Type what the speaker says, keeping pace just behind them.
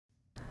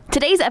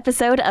Today's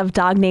episode of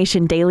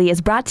DawgNation Daily is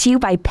brought to you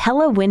by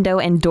Pella Window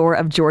and Door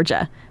of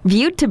Georgia,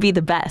 viewed to be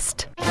the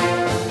best.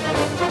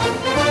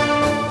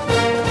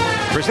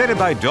 Presented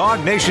by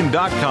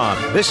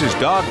DawgNation.com. This is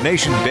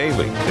DawgNation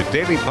Daily, the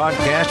daily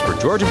podcast for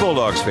Georgia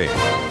Bulldogs fans.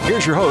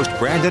 Here's your host,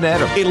 Brandon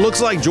Adams. It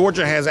looks like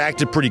Georgia has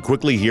acted pretty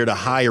quickly here to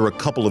hire a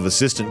couple of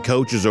assistant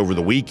coaches over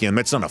the weekend.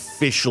 That's not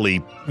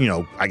officially,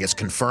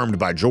 confirmed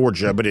by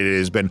Georgia, but it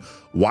has been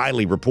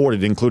widely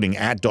reported, including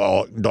at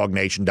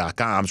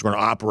DawgNation.com. So we're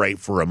going to operate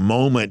for a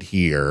moment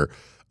here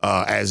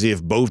as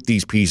if both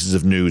these pieces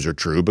of news are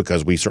true,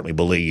 because we certainly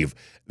believe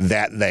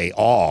that they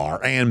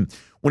are. And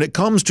when it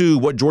comes to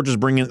what Georgia's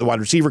bringing, the wide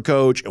receiver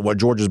coach, and what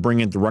Georgia's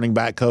bringing, the running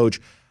back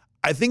coach,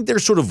 I think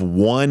there's sort of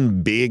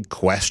one big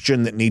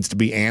question that needs to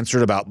be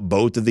answered about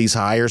both of these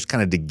hires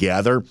kind of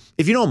together.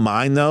 If you don't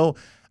mind, though,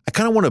 I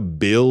kind of want to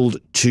build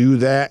to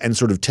that and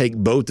sort of take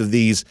both of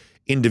these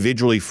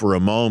individually for a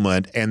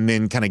moment and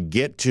then kind of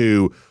get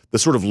to the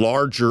sort of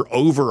larger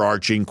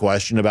overarching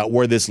question about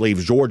where this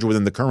leaves Georgia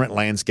within the current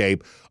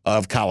landscape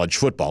of college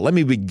football. Let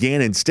me begin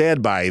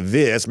instead by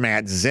this.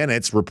 Matt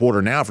Zenitz,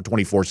 reporter now for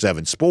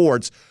 24/7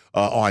 Sports,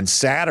 on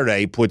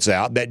Saturday puts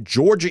out that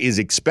Georgia is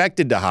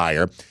expected to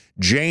hire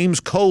James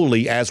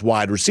Coley as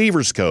wide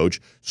receivers coach,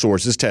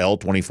 sources tell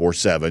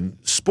 24/7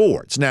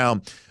 Sports.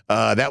 Now,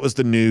 that was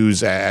the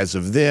news as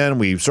of then.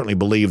 We certainly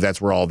believe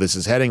that's where all this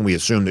is heading. We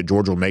assume that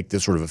Georgia will make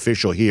this sort of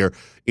official here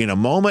in a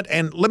moment.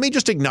 And let me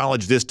just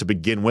acknowledge this to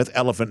begin with,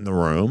 elephant in the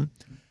room.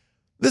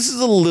 This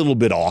is a little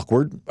bit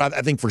awkward,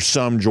 I think, for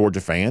some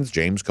Georgia fans.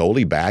 James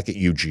Coley back at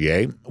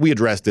UGA. We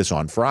addressed this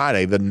on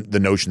Friday, the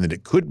notion that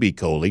it could be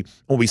Coley.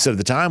 What we said at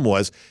the time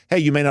was, hey,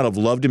 you may not have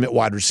loved him at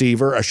wide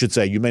receiver. I should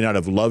say you may not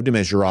have loved him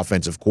as your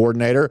offensive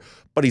coordinator,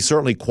 but he's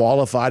certainly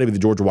qualified to be the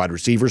Georgia wide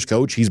receivers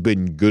coach. He's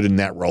been good in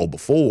that role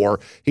before.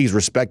 He's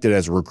respected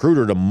as a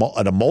recruiter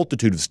at a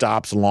multitude of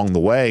stops along the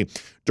way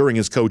during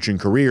his coaching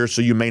career,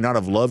 so you may not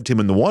have loved him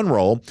in the one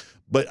role,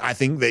 but I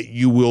think that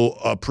you will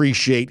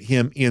appreciate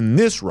him in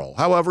this role.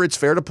 However, it's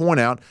fair to point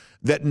out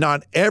that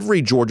not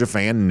every Georgia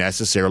fan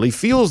necessarily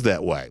feels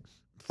that way.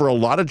 For a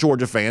lot of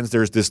Georgia fans,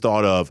 there's this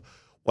thought of,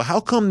 well, how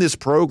come this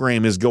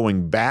program is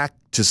going back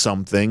to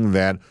something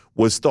that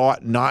was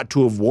thought not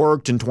to have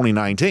worked in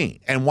 2019?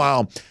 And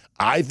while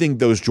I think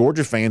those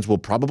Georgia fans will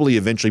probably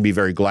eventually be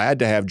very glad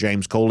to have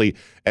James Coley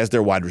as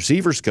their wide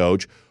receivers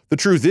coach, the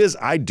truth is,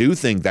 I do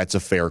think that's a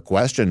fair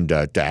question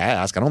to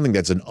ask. I don't think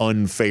that's an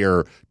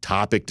unfair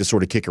topic to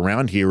sort of kick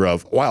around here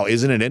of, wow,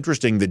 isn't it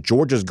interesting that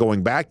Georgia's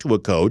going back to a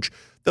coach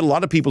that a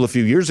lot of people a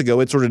few years ago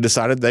had sort of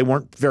decided they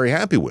weren't very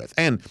happy with.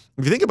 And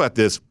if you think about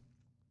this,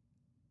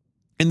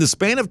 in the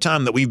span of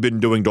time that we've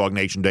been doing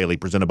DawgNation Daily,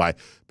 presented by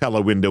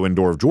Pella Window and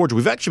Door of Georgia,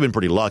 we've actually been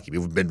pretty lucky.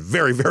 We've been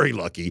very, very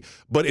lucky.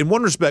 But in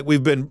one respect,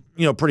 we've been,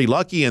 pretty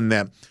lucky in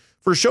that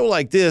for a show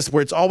like this,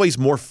 where it's always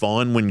more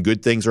fun when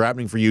good things are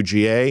happening for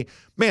UGA,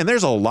 man,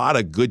 there's a lot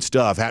of good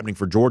stuff happening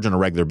for Georgia on a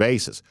regular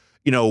basis.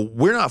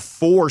 We're not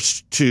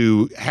forced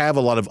to have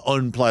a lot of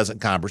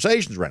unpleasant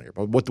conversations around here.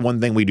 But what the one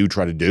thing we do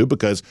try to do,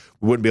 because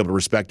we wouldn't be able to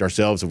respect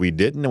ourselves if we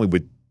didn't, and we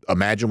would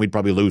imagine we'd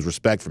probably lose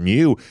respect from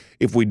you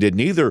if we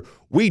didn't either,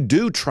 we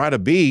do try to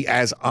be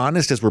as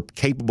honest as we're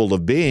capable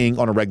of being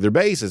on a regular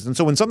basis. And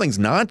so when something's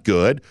not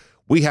good,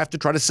 we have to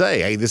try to say,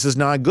 hey, this is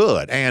not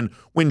good. And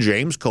when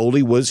James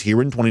Coley was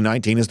here in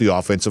 2019 as the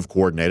offensive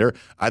coordinator,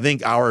 I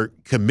think our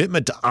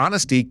commitment to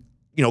honesty,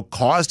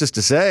 caused us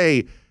to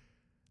say,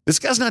 this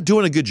guy's not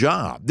doing a good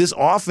job. This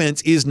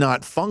offense is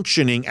not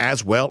functioning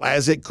as well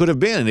as it could have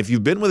been. And if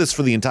you've been with us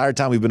for the entire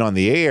time we've been on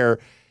the air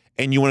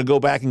and you want to go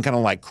back and kind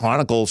of like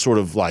chronicle sort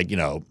of like,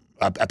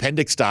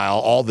 appendix style,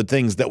 all the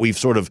things that we've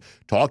sort of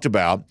talked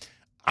about,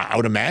 I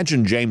would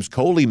imagine James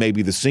Coley may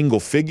be the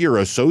single figure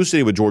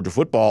associated with Georgia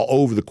football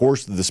over the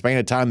course of the span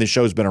of time this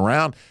show's been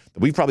around that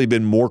we've probably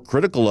been more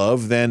critical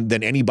of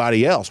than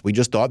anybody else. We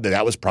just thought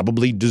that was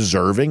probably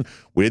deserving.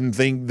 We didn't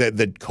think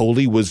that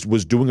Coley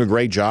was doing a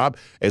great job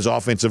as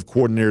offensive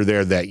coordinator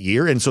there that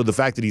year. And so the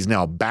fact that he's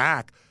now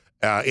back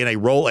in a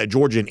role at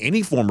Georgia in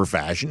any form or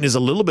fashion is a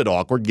little bit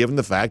awkward, given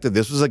the fact that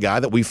this was a guy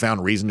that we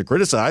found reason to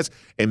criticize,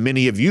 and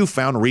many of you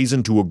found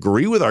reason to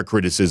agree with our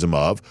criticism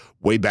of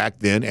way back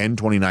then in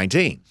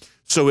 2019.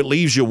 So it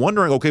leaves you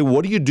wondering, okay,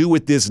 what do you do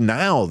with this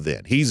now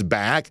then? He's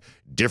back,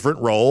 different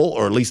role,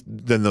 or at least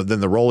than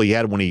the role he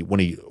had when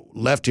he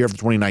left here for the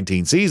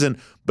 2019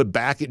 season, but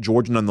back at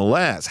Georgia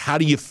nonetheless. How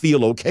do you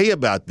feel okay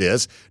about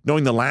this,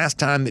 knowing the last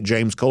time that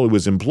James Coley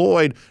was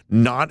employed,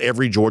 not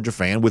every Georgia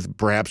fan, with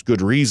perhaps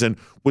good reason,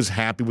 was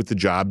happy with the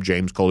job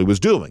James Coley was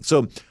doing?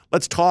 So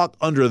let's talk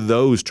under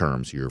those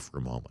terms here for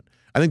a moment.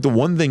 I think the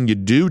one thing you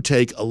do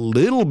take a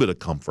little bit of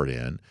comfort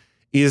in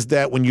is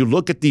that when you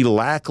look at the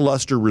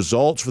lackluster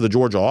results for the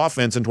Georgia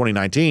offense in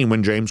 2019,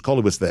 when James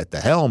Coley was at the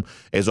helm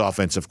as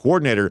offensive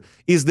coordinator,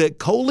 is that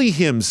Coley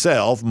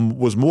himself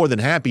was more than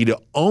happy to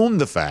own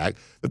the fact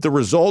that the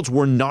results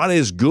were not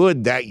as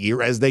good that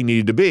year as they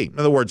needed to be. In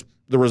other words,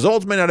 The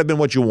results may not have been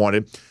what you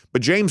wanted,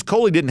 but James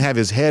Coley didn't have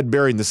his head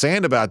buried in the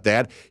sand about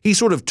that. He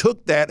sort of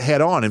took that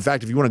head on. In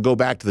fact, if you want to go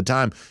back to the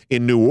time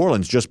in New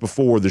Orleans just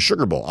before the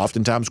Sugar Bowl,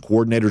 oftentimes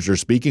coordinators are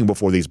speaking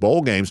before these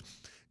bowl games.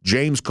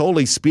 James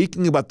Coley,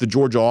 speaking about the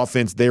Georgia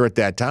offense there at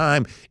that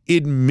time,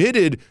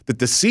 admitted that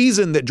the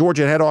season that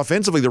Georgia had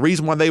offensively, the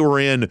reason why they were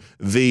in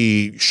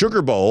the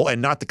Sugar Bowl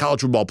and not the college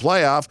football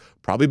playoff,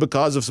 probably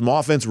because of some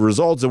offensive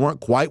results that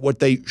weren't quite what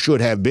they should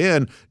have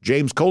been.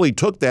 James Coley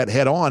took that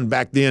head on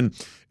back then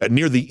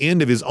near the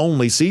end of his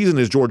only season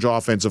as Georgia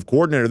offensive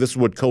coordinator. This is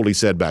what Coley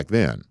said back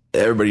then.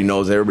 Everybody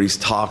knows, everybody's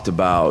talked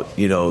about,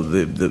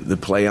 the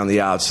play on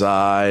the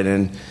outside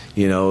and,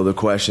 the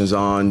questions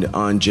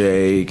on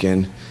Jake.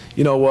 And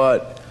you know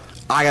what?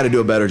 I got to do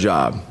a better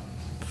job,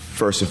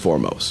 first and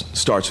foremost.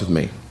 Starts with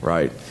me,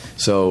 right?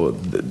 So,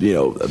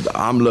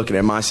 I'm looking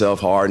at myself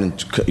hard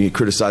and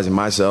criticizing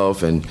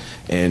myself and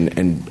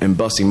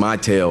busting my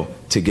tail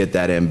to get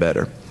that end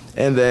better.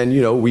 And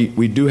then,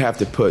 we do have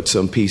to put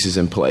some pieces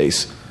in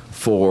place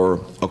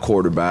for a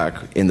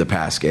quarterback in the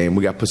pass game.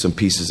 We got to put some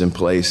pieces in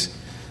place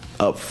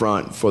up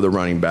front for the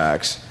running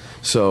backs.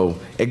 So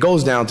it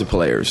goes down to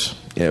players,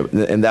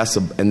 and that's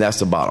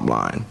the bottom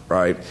line,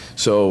 right?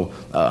 So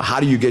how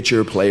do you get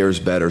your players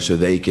better so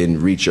they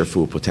can reach their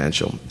full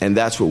potential? And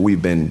that's what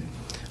we've been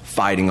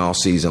fighting all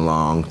season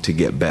long to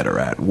get better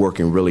at,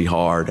 working really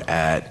hard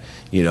at,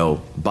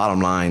 bottom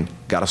line,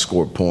 got to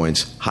score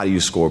points. How do you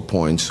score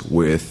points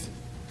with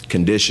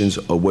conditions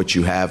of what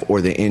you have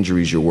or the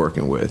injuries you're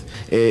working with?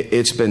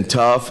 It's been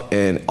tough,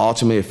 and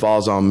ultimately it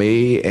falls on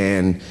me,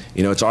 and,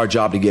 it's our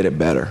job to get it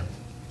better.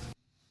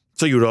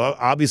 So you would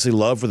obviously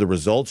love for the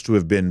results to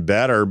have been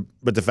better,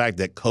 but the fact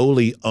that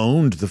Coley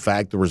owned the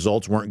fact the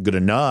results weren't good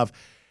enough,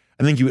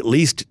 I think you at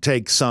least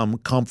take some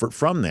comfort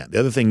from that. The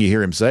other thing you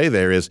hear him say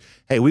there is,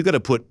 hey, we've got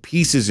to put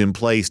pieces in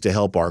place to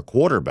help our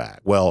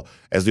quarterback. Well,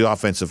 as the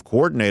offensive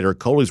coordinator,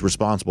 Coley's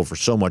responsible for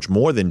so much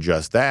more than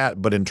just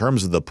that. But in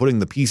terms of the putting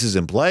the pieces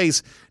in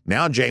place,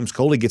 now James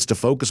Coley gets to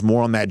focus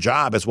more on that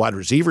job as wide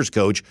receivers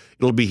coach.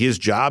 It'll be his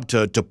job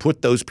to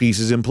put those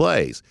pieces in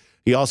place.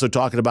 He also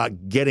talking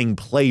about getting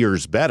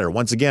players better.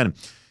 Once again,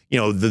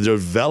 the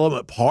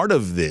development part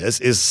of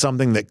this is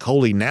something that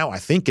Coley now, I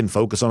think, can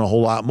focus on a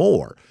whole lot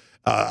more.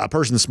 A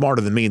person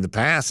smarter than me in the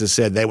past has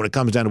said that when it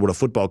comes down to what a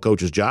football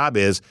coach's job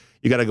is,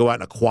 you got to go out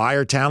and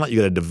acquire talent, you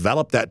got to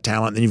develop that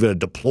talent, and then you've got to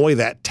deploy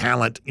that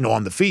talent,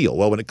 on the field.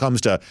 Well, when it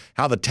comes to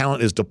how the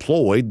talent is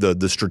deployed,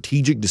 the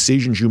strategic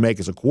decisions you make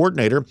as a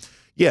coordinator,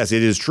 yes,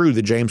 it is true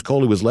that James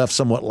Coley was left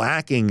somewhat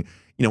lacking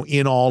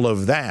in all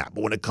of that.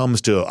 But when it comes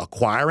to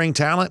acquiring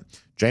talent,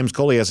 James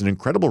Coley has an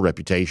incredible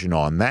reputation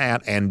on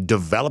that, and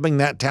developing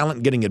that talent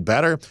and getting it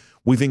better,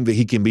 we think that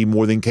he can be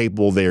more than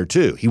capable there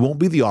too. He won't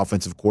be the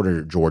offensive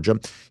coordinator at Georgia.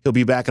 He'll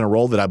be back in a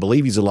role that I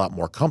believe he's a lot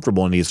more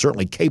comfortable, and he is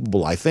certainly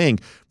capable, I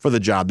think, for the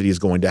job that he's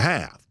going to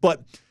have.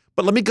 But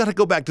let me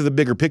go back to the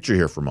bigger picture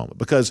here for a moment,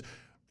 because,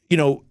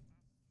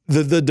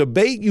 the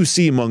debate you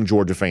see among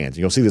Georgia fans,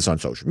 you'll see this on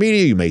social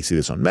media, you may see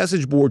this on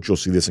message boards, you'll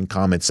see this in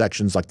comment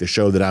sections like the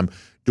show that I'm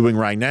doing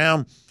right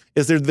now,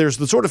 is there's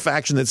the sort of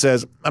faction that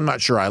says, I'm not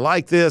sure I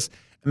like this,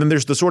 and then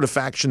there's the sort of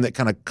faction that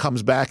kind of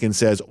comes back and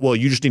says, well,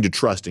 you just need to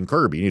trust in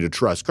Kirby. You need to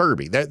trust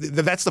Kirby.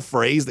 That's the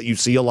phrase that you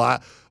see a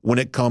lot when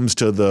it comes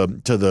to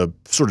the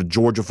sort of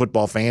Georgia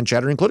football fan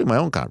chatter, including my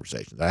own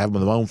conversations. I have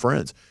them with my own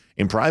friends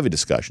in private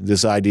discussions,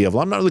 this idea of,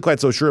 well, I'm not really quite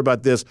so sure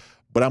about this,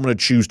 but I'm going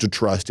to choose to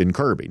trust in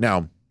Kirby.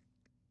 Now,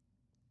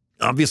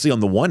 obviously,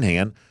 on the one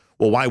hand,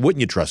 well, why wouldn't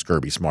you trust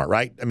Kirby Smart,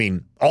 right? I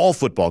mean, all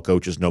football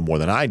coaches know more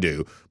than I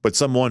do, but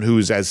someone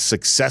who's as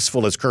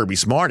successful as Kirby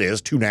Smart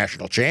is, 2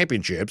 national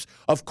championships,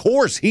 of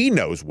course he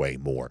knows way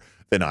more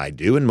than I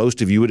do, and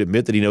most of you would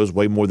admit that he knows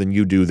way more than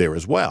you do there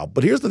as well.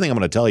 But here's the thing I'm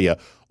going to tell you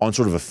on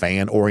sort of a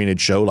fan-oriented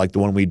show like the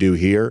one we do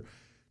here.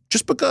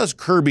 Just because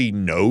Kirby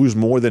knows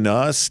more than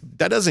us,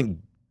 that doesn't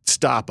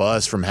stop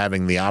us from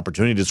having the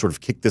opportunity to sort of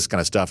kick this kind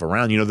of stuff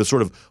around. The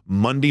sort of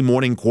Monday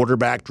morning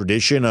quarterback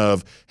tradition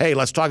of, hey,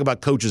 let's talk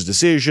about coaches'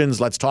 decisions.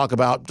 Let's just talk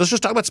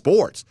about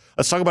sports.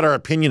 Let's talk about our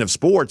opinion of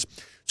sports.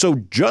 So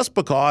just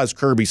because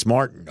Kirby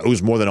Smart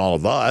knows more than all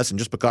of us, and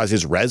just because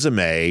his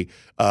resume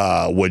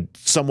would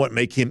somewhat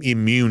make him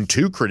immune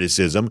to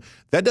criticism,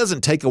 that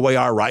doesn't take away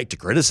our right to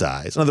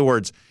criticize. In other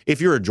words,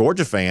 if you're a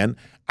Georgia fan,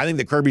 I think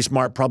that Kirby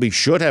Smart probably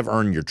should have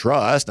earned your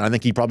trust, and I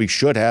think he probably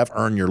should have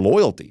earned your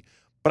loyalty.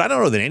 But I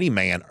don't know that any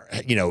man,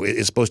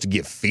 is supposed to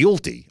get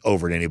fealty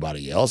over to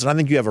anybody else. And I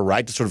think you have a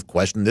right to sort of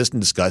question this and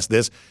discuss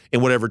this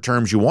in whatever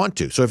terms you want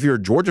to. So if you're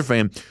a Georgia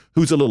fan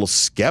who's a little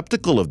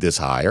skeptical of this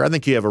hire, I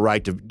think you have a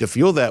right to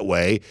feel that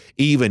way,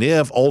 even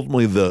if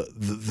ultimately the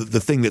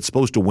thing that's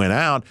supposed to win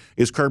out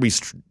is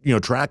Kirby's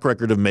track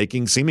record of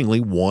making seemingly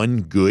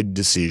one good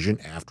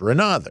decision after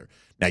another.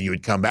 Now, you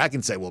would come back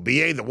and say, well,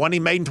 BA, the one he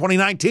made in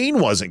 2019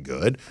 wasn't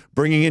good.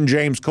 Bringing in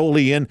James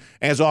Coley in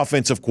as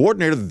offensive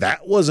coordinator,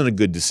 that wasn't a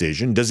good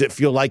decision. Does it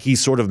feel like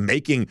he's sort of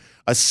making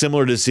a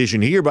similar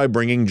decision here by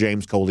bringing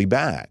James Coley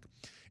back?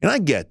 And I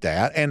get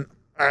that. And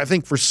I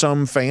think for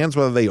some fans,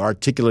 whether they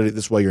articulate it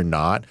this way or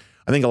not,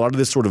 I think a lot of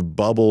this sort of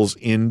bubbles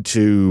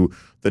into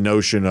the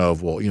notion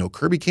of, well,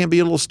 Kirby can be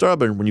a little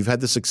stubborn. When you've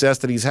had the success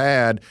that he's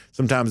had,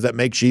 sometimes that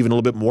makes you even a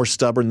little bit more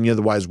stubborn than you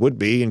otherwise would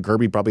be, and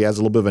Kirby probably has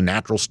a little bit of a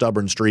natural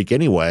stubborn streak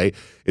anyway.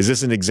 Is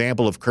this an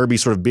example of Kirby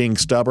sort of being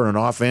stubborn on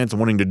offense and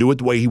wanting to do it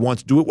the way he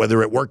wants to do it,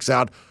 whether it works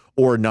out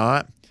or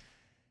not?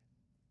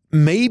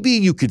 Maybe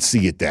you could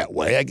see it that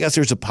way. I guess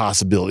there's a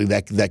possibility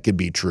that could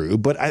be true,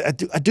 but I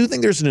do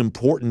think there's an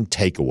important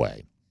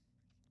takeaway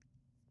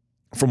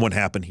from what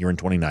happened here in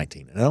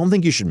 2019, and I don't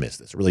think you should miss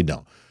this. I really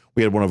don't.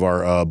 We had one of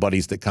our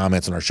buddies that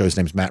comments on our show. His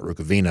name's Matt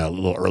Rukavina. A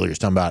little earlier, he's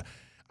talking about,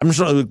 I'm just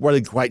not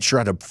really quite sure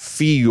how to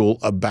feel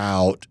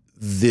about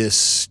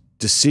this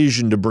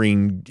decision to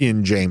bring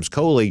in James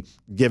Coley,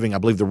 giving, I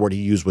believe the word he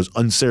used was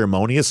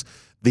unceremonious,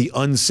 the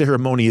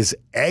unceremonious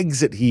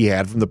exit he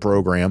had from the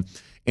program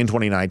in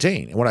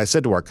 2019. And what I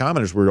said to our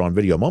commenters, we were on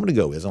video a moment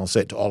ago, is, and I'll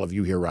say it to all of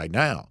you here right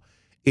now,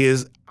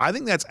 is I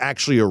think that's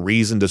actually a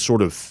reason to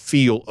sort of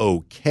feel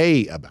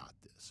okay about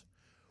this.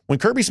 When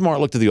Kirby Smart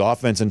looked at the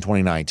offense in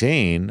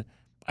 2019,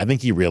 I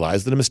think he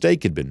realized that a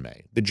mistake had been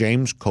made, that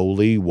James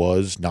Coley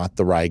was not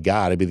the right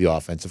guy to be the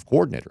offensive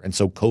coordinator. And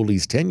so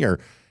Coley's tenure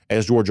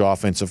as Georgia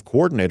offensive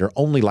coordinator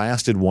only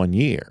lasted 1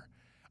 year.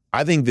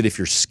 I think that if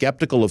you're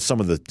skeptical of some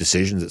of the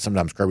decisions that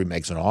sometimes Kirby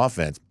makes on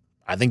offense,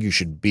 I think you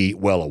should be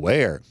well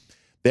aware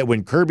that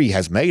when Kirby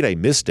has made a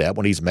misstep,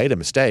 when he's made a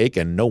mistake,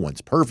 and no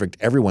one's perfect,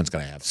 everyone's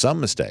going to have some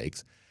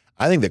mistakes,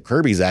 I think that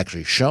Kirby's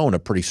actually shown a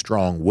pretty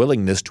strong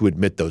willingness to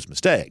admit those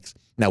mistakes.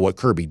 Now, what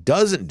Kirby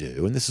doesn't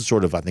do, and this is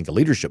sort of, I think, a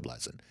leadership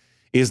lesson,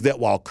 is that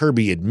while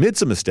Kirby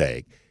admits a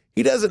mistake,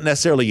 he doesn't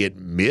necessarily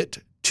admit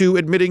to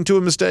admitting to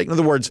a mistake. In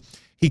other words,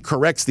 he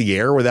corrects the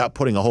error without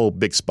putting a whole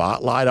big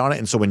spotlight on it.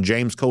 And so when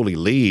James Coley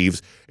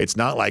leaves, it's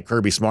not like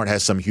Kirby Smart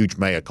has some huge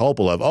mea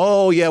culpa of,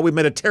 oh, yeah, we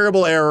made a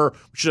terrible error.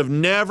 We should have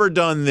never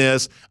done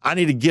this. I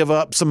need to give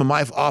up some of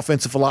my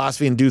offensive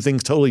philosophy and do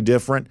things totally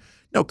different.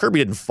 No, Kirby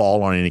didn't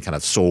fall on any kind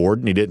of sword,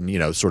 and he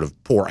didn't, sort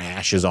of pour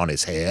ashes on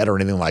his head or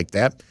anything like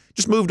that.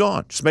 Just moved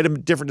on, just made a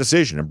different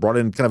decision and brought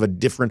in kind of a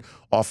different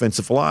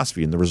offensive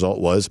philosophy. And the result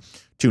was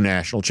 2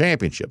 national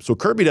championships. So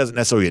Kirby doesn't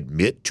necessarily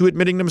admit to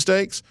admitting the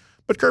mistakes,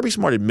 but Kirby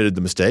Smart admitted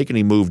the mistake and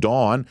he moved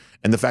on.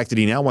 And the fact that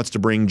he now wants to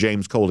bring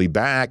James Coley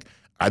back,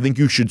 I think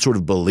you should sort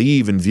of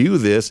believe and view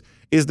this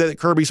is that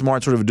Kirby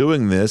Smart sort of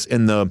doing this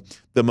in the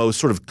most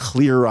sort of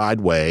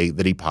clear-eyed way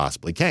that he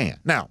possibly can.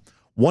 Now,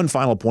 one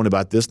final point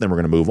about this, and then we're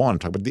going to move on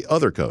and talk about the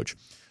other coach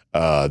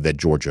that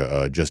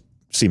Georgia just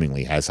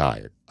seemingly has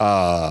hired.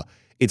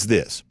 It's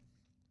this,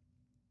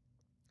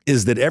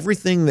 is that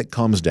everything that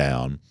comes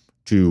down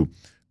to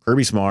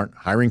Kirby Smart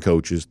hiring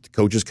coaches, the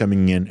coaches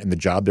coming in, and the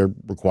job they're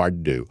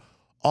required to do,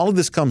 all of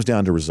this comes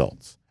down to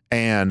results.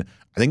 And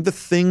I think the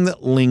thing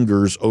that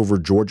lingers over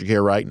Georgia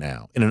here right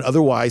now, in an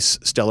otherwise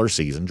stellar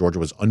season, Georgia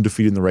was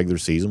undefeated in the regular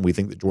season. We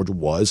think that Georgia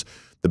was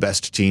the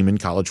best team in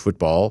college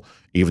football,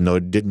 even though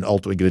it didn't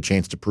ultimately get a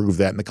chance to prove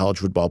that in the college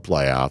football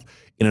playoff.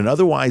 In an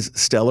otherwise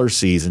stellar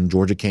season,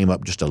 Georgia came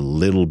up just a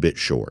little bit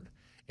short.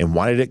 And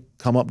why did it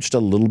come up just a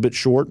little bit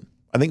short?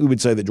 I think we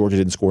would say that Georgia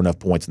didn't score enough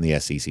points in the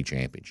SEC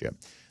championship.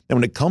 Now,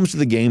 when it comes to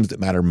the games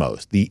that matter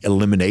most, the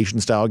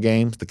elimination-style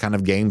games, the kind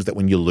of games that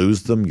when you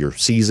lose them, your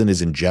season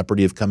is in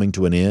jeopardy of coming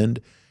to an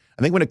end,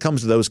 I think when it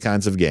comes to those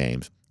kinds of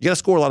games, you got to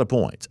score a lot of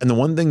points. And the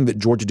one thing that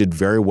Georgia did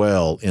very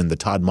well in the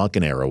Todd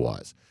Monken era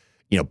was,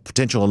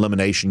 potential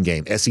elimination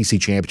game, SEC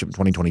championship in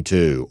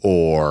 2022,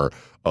 or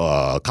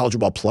college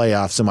football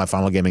playoff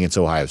semifinal game against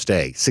Ohio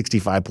State,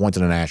 65 points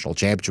in a national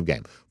championship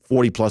game,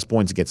 40-plus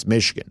points against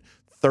Michigan,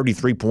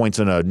 33 points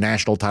in a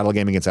national title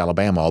game against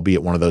Alabama,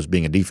 albeit one of those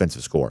being a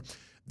defensive score.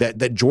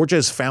 That Georgia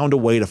has found a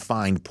way to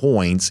find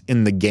points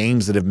in the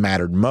games that have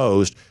mattered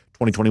most,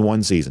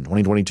 2021 season,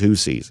 2022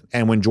 season.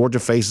 And when Georgia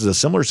faces a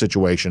similar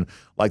situation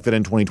like that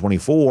in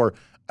 2024,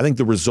 I think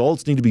the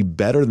results need to be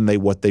better than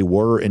what they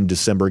were in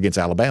December against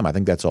Alabama. I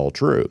think that's all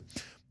true.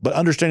 But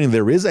understanding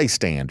there is a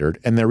standard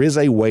and there is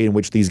a way in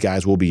which these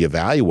guys will be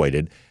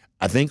evaluated,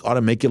 I think ought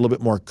to make you a little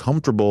bit more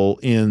comfortable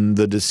in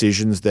the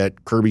decisions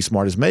that Kirby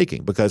Smart is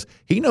making, because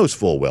he knows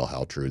full well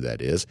how true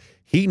that is.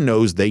 He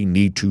knows they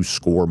need to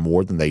score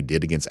more than they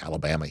did against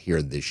Alabama here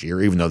this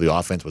year, even though the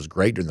offense was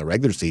great during the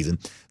regular season.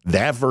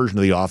 That version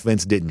of the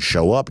offense didn't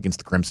show up against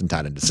the Crimson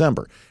Tide in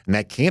December. And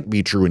that can't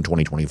be true in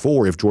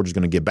 2024 if Georgia's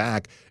going to get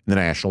back in the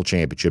national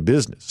championship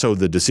business. So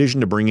the decision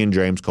to bring in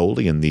James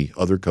Coley and the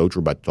other coach we're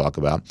about to talk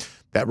about,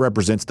 that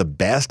represents the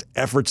best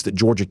efforts that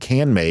Georgia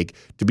can make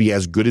to be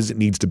as good as it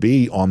needs to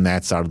be on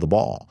that side of the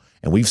ball.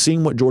 And we've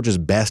seen what Georgia's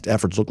best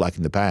efforts look like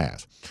in the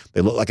past.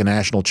 They look like a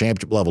national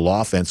championship level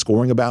offense,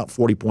 scoring about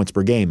 40 points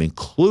per game,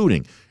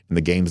 including in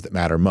the games that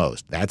matter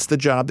most. That's the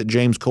job that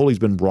James Coley's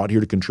been brought here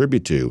to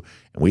contribute to,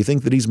 and we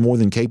think that he's more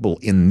than capable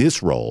in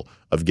this role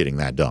of getting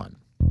that done.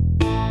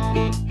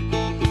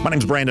 My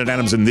name's Brandon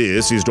Adams, and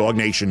this is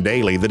DawgNation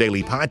Daily, the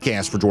daily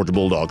podcast for Georgia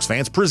Bulldogs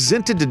fans,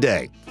 presented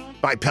today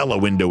by Pella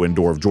Window and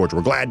Door of Georgia.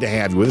 We're glad to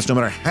have you with us, no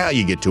matter how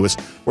you get to us.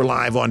 We're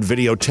live on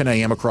video, 10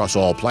 a.m. across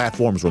all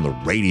platforms. We're on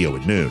the radio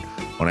at noon,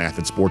 on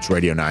Athens Sports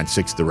Radio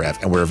 960 The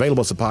Ref. And we're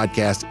available as a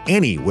podcast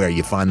anywhere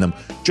you find them.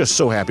 Just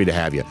so happy to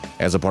have you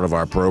as a part of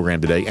our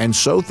program today. And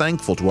so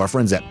thankful to our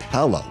friends at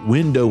Pella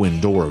Window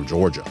and Door of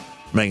Georgia,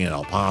 making it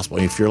all possible.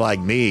 If you're like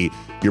me,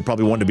 you're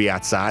probably wanting to be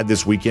outside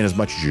this weekend as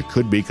much as you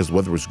could be because the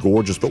weather was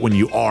gorgeous. But when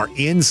you are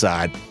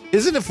inside,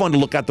 isn't it fun to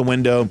look out the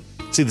window,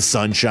 see the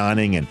sun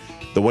shining, and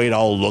the way it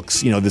all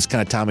looks, this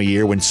kind of time of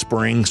year when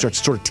spring starts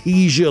to sort of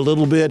tease you a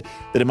little bit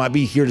that it might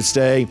be here to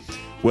stay?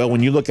 Well,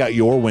 when you look out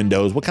your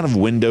windows, what kind of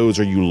windows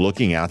are you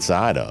looking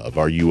outside of?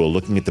 Are you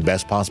looking at the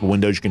best possible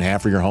windows you can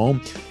have for your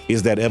home?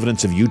 Is that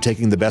evidence of you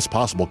taking the best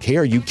possible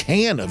care you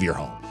can of your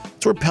home?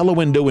 That's where Pella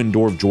Window and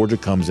Door of Georgia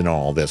comes in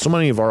all this. So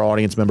many of our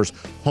audience members,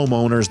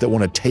 homeowners that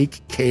want to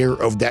take care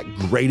of that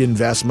great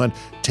investment,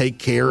 take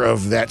care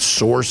of that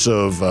source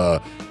of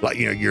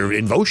your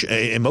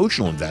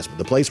emotional investment,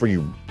 the place where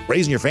you're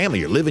raising your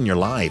family, you're living your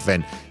life,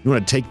 and you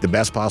want to take the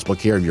best possible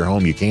care of your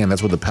home you can.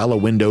 That's where the Pella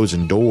Windows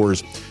and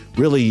Doors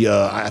really,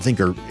 I think,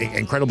 are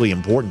incredibly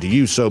important to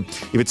you. So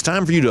if it's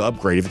time for you to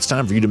upgrade, if it's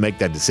time for you to make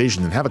that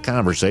decision, then have a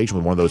conversation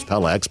with one of those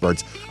Pella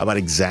experts about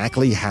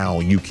exactly how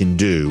you can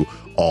do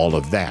all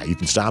of that. You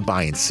can stop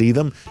by and see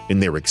them in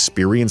their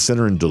Experience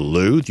Center in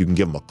Duluth. You can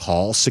give them a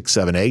call,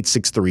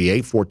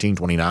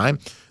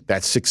 678-638-1429.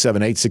 That's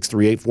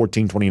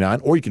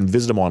 678-638-1429. Or you can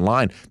visit them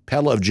online,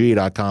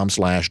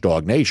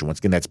 pellaofga.com/DawgNation. Once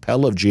again, that's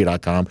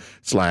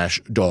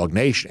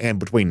pellaofga.com/DawgNation. And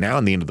between now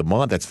and the end of the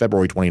month, that's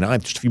February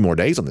 29th, just a few more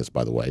days on this,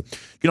 by the way, you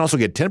can also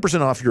get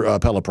 10% off your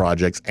Pella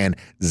projects and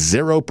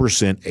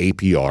 0%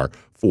 APR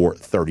for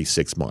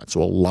 36 months.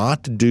 So a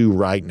lot to do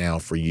right now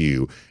for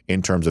you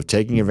in terms of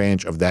taking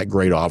advantage of that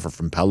great offer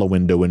from Pella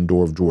Window and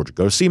Door of Georgia.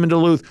 Go see them in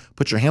Duluth,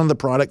 put your hand on the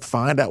product,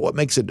 find out what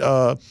makes it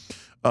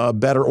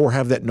better, or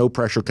have that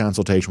no-pressure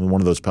consultation with one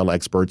of those Pella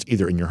experts,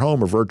 either in your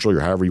home or virtually or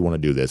however you want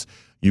to do this.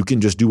 You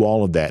can just do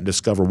all of that and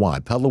discover why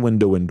Pella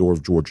Window and Door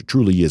of Georgia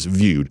truly is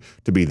viewed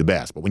to be the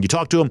best. But when you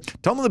talk to them,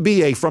 tell them the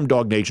BA from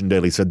DawgNation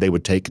Daily said they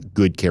would take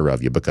good care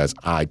of you, because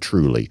I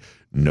truly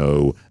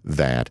know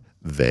that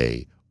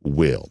they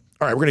will.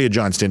 All right, we're going to get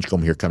Jon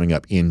Stinchcomb here coming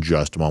up in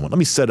just a moment. Let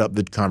me set up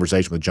the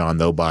conversation with Jon,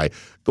 though, by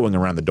going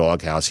around the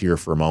doghouse here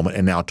for a moment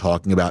and now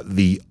talking about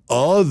the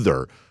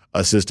other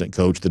assistant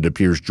coach that it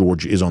appears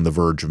Georgia is on the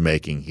verge of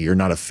making here.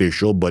 Not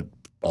official, but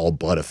all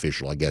but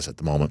official, I guess, at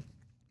the moment.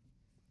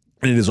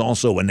 And it is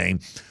also a name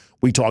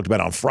we talked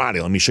about on Friday.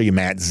 Let me show you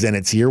Matt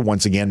Zenitz here.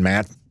 Once again,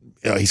 Matt,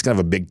 he's kind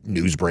of a big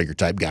newsbreaker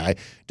type guy,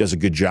 does a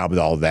good job with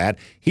all of that.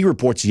 He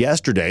reports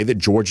yesterday that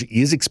Georgia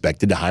is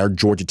expected to hire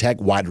Georgia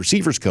Tech wide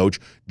receivers coach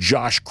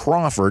Josh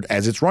Crawford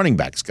as its running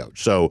backs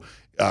coach. So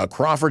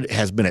Crawford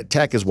has been at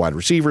Tech as wide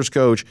receivers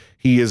coach.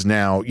 He is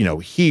now,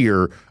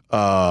 here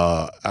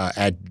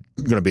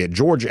going to be at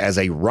Georgia as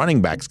a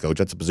running backs coach.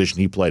 That's a position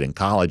he played in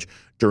college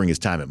during his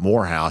time at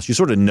Morehouse. You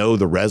sort of know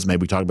the resume.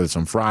 We talked about this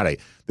on Friday.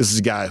 This is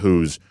a guy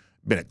who's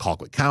been at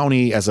Colquitt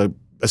County as a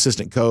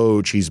assistant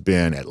coach. He's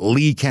been at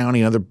Lee County,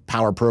 another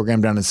power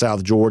program down in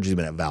South Georgia. He's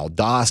been at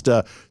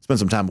Valdosta, spent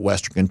some time at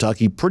Western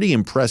Kentucky. Pretty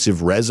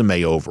impressive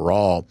resume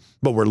overall,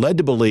 but we're led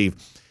to believe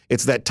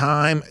it's that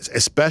time,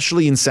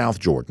 especially in South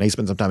Georgia. Now, he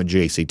spent some time at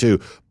GAC too,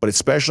 but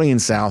especially in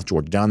South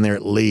Georgia, down there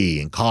at Lee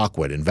and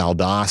Colquitt and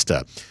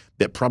Valdosta,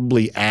 that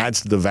probably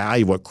adds to the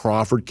value of what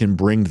Crawford can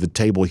bring to the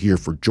table here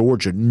for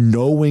Georgia,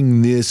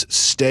 knowing this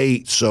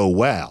state so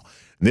well.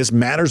 And this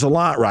matters a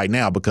lot right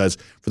now because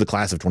for the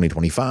class of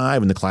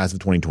 2025 and the class of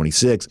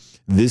 2026,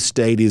 this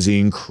state is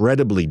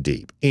incredibly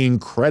deep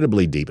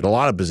at a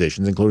lot of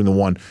positions, including the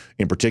one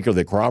in particular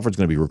that Crawford's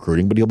going to be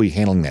recruiting, but he'll be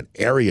handling that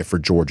area for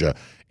Georgia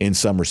in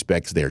some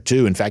respects there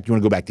too. In fact, you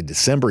want to go back to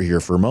December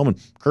here for a moment.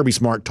 Kirby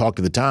Smart talked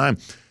at the time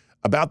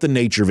about the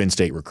nature of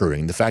in-state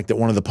recruiting, the fact that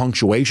one of the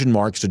punctuation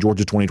marks to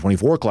Georgia's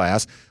 2024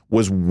 class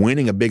was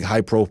winning a big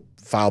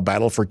high-profile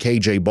battle for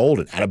K.J.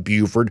 Bolden out of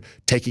Buford,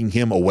 taking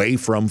him away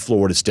from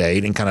Florida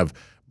State and kind of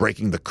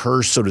breaking the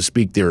curse, so to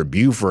speak, there at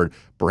Buford,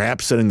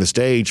 perhaps setting the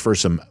stage for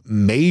some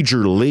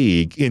major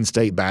league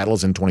in-state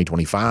battles in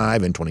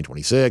 2025 and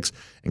 2026.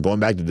 And going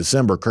back to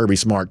December, Kirby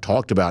Smart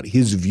talked about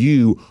his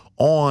view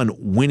on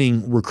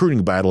winning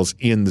recruiting battles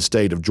in the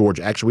state of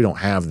Georgia. Actually, we don't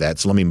have that,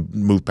 so let me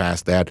move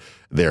past that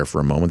there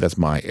for a moment. That's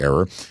my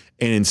error.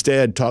 And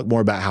instead talk more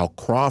about how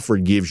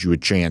Crawford gives you a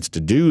chance to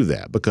do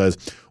that. Because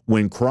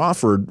when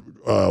Crawford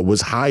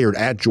was hired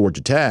at Georgia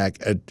Tech,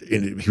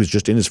 he was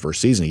just in his first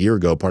season a year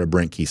ago, part of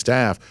Brent Key's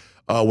staff.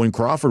 When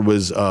Crawford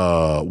was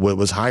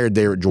hired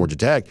there at Georgia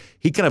Tech,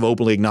 he kind of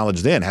openly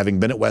acknowledged then,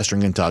 having been at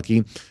Western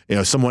Kentucky,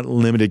 somewhat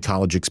limited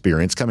college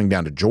experience, coming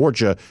down to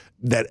Georgia,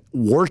 that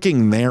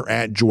working there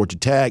at Georgia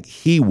Tech,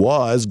 he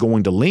was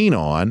going to lean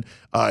on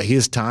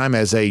his time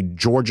as a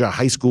Georgia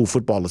high school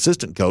football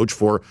assistant coach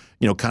for,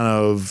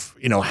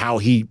 how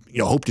he,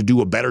 hoped to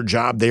do a better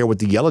job there with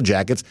the Yellow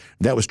Jackets.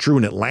 That was true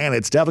in Atlanta.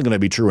 It's definitely going to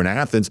be true in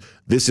Athens.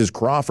 This is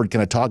Crawford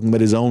kind of talking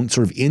about his own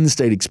sort of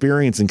in-state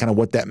experience and kind of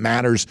what that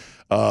matters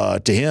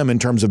to him in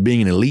terms of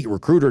being an elite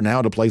recruiter now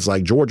at a place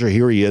like Georgia.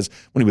 Here he is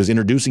when he was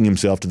introducing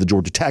himself to the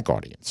Georgia Tech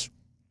audience.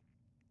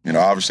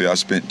 Obviously I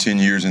spent 10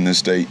 years in this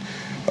state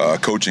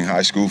coaching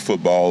high school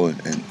football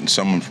and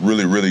some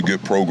really, really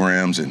good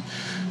programs. And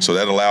so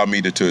that allowed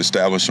me to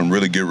establish some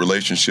really good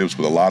relationships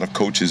with a lot of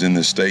coaches in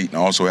the state, and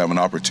also have an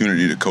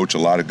opportunity to coach a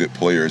lot of good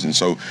players. And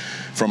so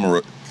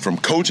from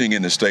coaching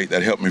in the state,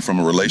 that helped me from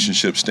a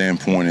relationship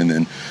standpoint. And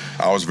then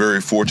I was very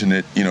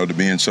fortunate, to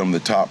be in some of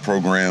the top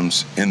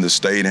programs in the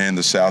state and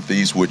the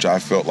Southeast, which I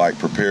felt like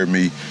prepared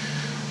me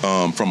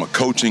from a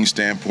coaching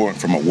standpoint,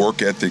 from a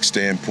work ethic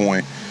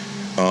standpoint,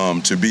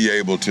 to be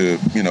able to,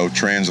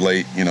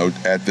 translate,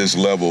 at this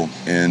level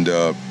and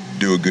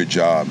do a good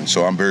job. And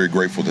so I'm very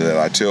grateful to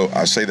that.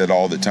 I say that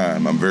all the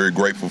time. I'm very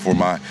grateful for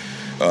my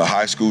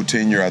high school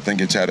tenure. I think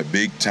it's had a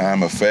big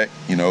time effect,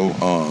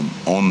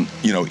 on,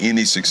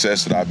 any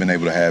success that I've been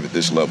able to have at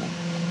this level.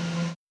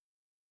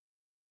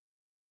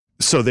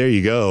 So there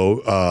you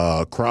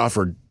go.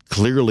 Crawford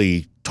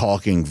clearly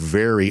talking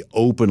very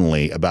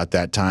openly about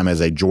that time as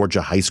a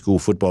Georgia high school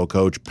football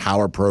coach,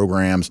 power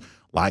programs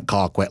like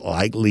Colquitt,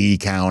 like Lee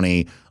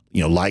County,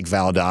 like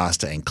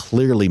Valdosta, and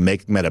clearly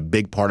making that a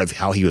big part of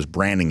how he was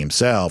branding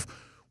himself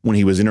when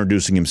he was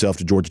introducing himself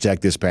to Georgia Tech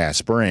this past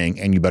spring.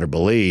 And you better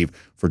believe,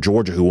 for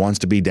Georgia, who wants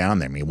to be down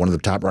there, one of the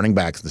top running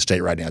backs in the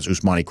state right now is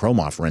Usmani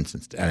Cromar, for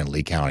instance, down in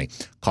Lee County.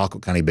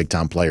 Colquitt County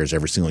big-time players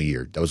every single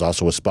year. That was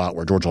also a spot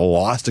where Georgia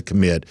lost a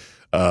commit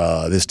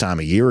this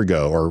time a year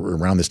ago, or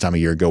around this time a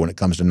year ago, when it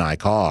comes to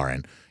Nycar.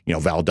 And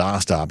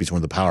Valdosta, obviously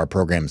one of the power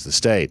programs of the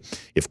state.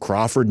 If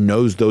Crawford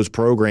knows those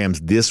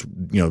programs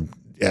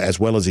as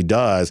well as he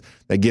does,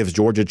 that gives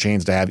Georgia a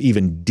chance to have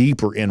even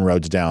deeper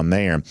inroads down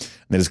there. And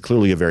that is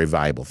clearly a very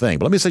valuable thing.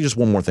 But let me say just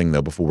one more thing,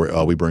 though,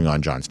 before we bring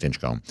on Jon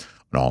Stinchcomb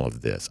on all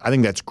of this. I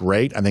think that's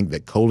great. I think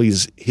that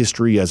Coley's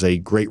history as a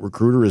great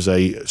recruiter is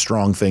a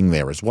strong thing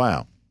there as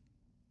well.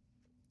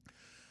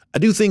 I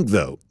do think,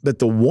 though, that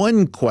the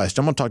one question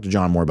 – I'm going to talk to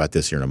John more about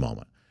this here in a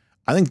moment.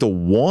 I think the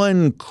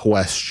one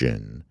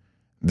question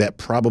that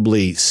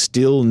probably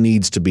still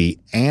needs to be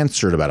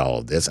answered about all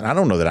of this, and I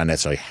don't know that I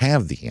necessarily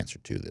have the answer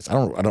to this. I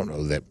don't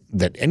know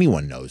that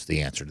anyone knows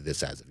the answer to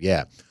this as of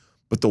yet.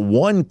 But the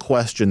one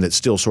question that's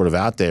still sort of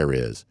out there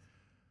is,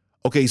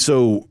 okay,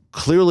 so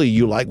clearly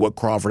you like what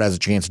Crawford has a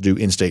chance to do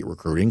in-state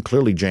recruiting.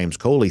 Clearly James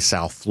Coley,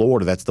 South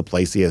Florida, that's the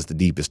place he has the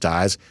deepest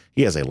ties.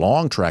 He has a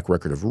long track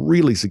record of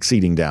really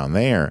succeeding down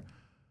there.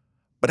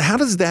 But how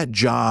does that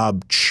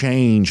job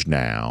change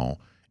now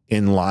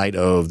in light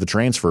of the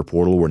transfer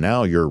portal, where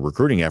now your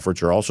recruiting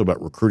efforts are also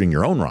about recruiting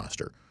your own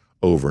roster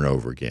over and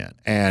over again?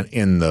 And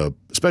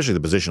especially the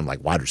position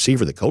like wide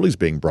receiver that Coley's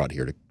being brought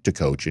here to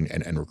coach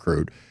and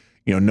recruit,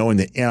 knowing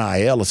that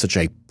NIL is such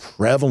a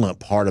prevalent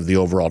part of the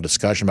overall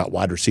discussion about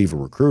wide receiver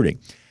recruiting,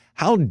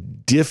 how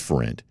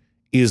different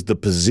is the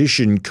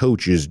position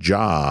coach's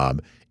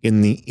job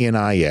in the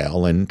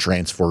NIL and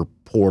transfer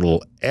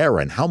portal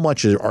era, and how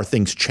much are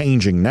things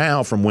changing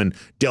now from when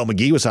Dale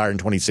McGee was hired in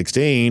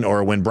 2016,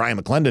 or when Brian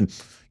McClendon,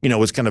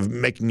 was kind of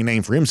making a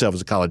name for himself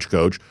as a college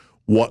coach?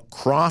 What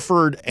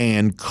Crawford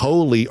and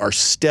Coley are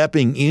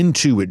stepping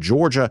into at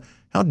Georgia,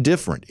 how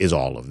different is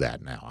all of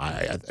that now?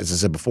 As I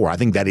said before, I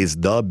think that is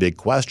the big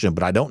question,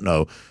 but I don't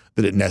know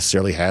that it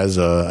necessarily has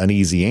an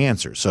easy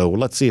answer. So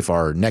let's see if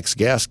our next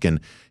guest can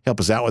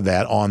help us out with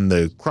that on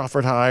the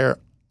Crawford hire,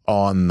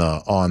 on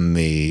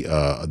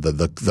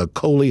the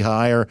Coley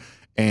hire,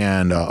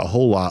 and a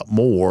whole lot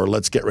more.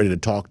 Let's get ready to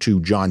talk to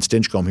Jon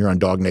Stinchcomb here on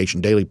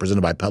DawgNation Daily,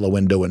 presented by Pella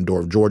Window and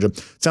Door of Georgia.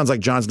 Sounds like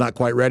John's not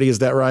quite ready. Is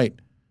that right?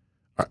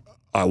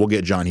 We'll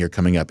get John here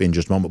coming up in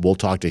just a moment. We'll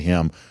talk to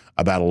him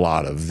about a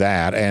lot of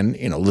that. And,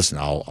 listen,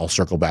 I'll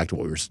circle back to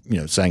what we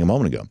were saying a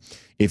moment ago.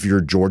 If you're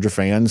a Georgia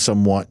fan,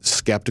 somewhat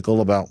skeptical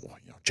about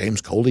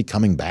James Coley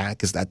coming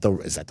back, is that the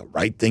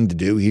right thing to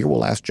do here?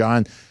 We'll ask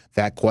John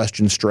that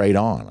question straight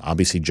on.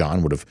 Obviously,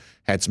 John would have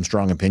had some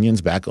strong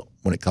opinions back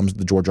when it comes to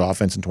the Georgia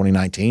offense in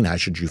 2019. How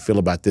should you feel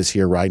about this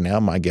here right now?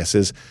 My guess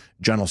is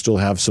John will still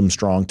have some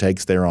strong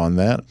takes there on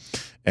that.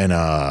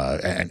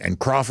 And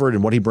Crawford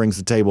and what he brings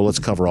to the table, let's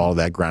cover all of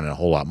that ground and a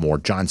whole lot more.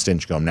 Jon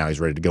Stinchcomb, now he's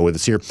ready to go with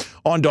us here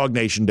on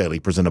DawgNation Daily,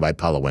 presented by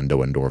Pella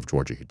Window and Door of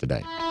Georgia here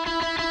today.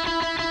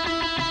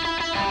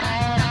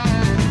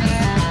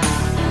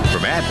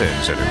 From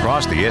Athens and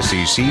across the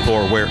SEC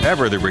or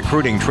wherever the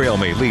recruiting trail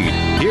may lead,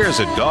 here's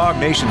a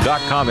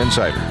DawgNation.com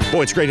insider.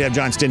 Boy, it's great to have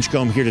Jon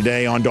Stinchcomb here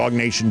today on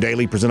DawgNation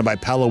Daily, presented by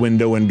Pella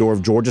Window and Door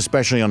of Georgia,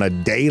 especially on a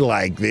day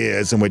like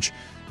this in which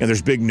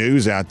there's big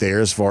news out there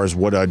as far as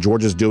what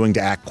Georgia's doing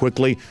to act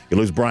quickly. You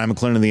lose Brian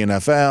McClendon in the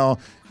NFL.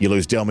 You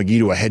lose Dale McGee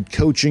to a head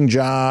coaching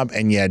job,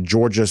 and yet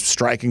Georgia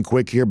striking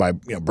quick here by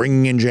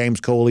bringing in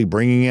James Coley,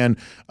 bringing in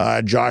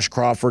Josh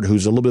Crawford,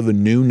 who's a little bit of a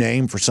new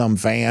name for some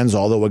fans,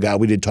 although a guy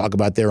we did talk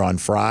about there on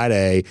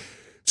Friday.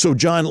 So,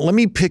 John, let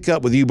me pick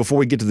up with you before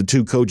we get to the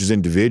two coaches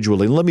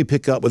individually. Let me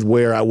pick up with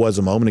where I was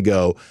a moment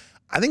ago.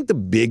 I think the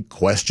big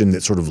question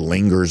that sort of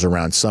lingers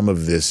around some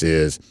of this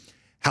is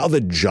how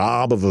the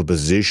job of a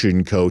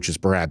position coach is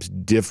perhaps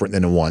different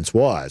than it once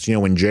was.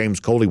 When James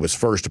Coley was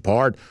first a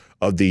part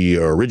of the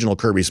original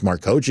Kirby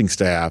Smart coaching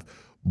staff,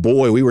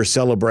 boy, we were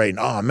celebrating,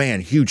 oh man,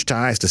 huge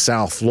ties to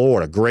South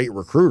Florida, great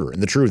recruiter.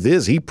 And the truth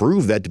is he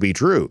proved that to be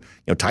true.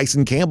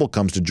 Tyson Campbell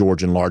comes to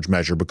Georgia in large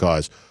measure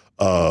because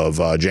of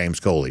James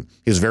Coley.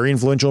 He was very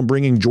influential in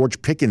bringing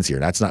George Pickens here.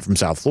 That's not from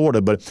South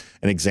Florida, but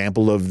an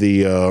example of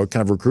the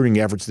kind of recruiting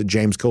efforts that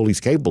James Coley's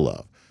capable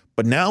of.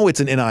 But now it's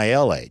an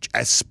NIL age,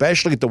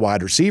 especially at the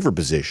wide receiver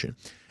position.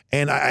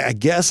 And I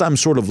guess I'm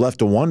sort of left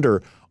to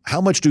wonder,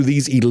 how much do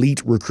these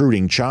elite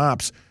recruiting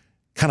chops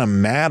kind of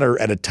matter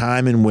at a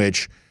time in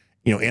which,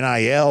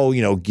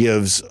 NIL,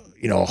 gives,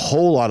 a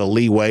whole lot of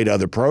leeway to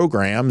other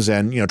programs,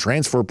 and,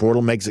 transfer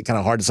portal makes it kind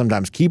of hard to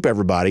sometimes keep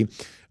everybody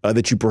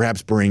that you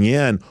perhaps bring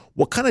in.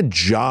 What kind of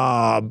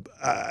job,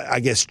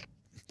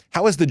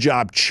 how is the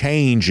job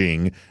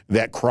changing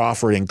that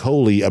Crawford and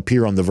Coley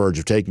appear on the verge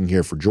of taking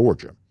here for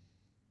Georgia?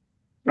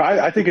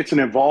 I think it's an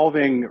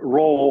evolving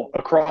role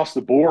across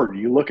the board.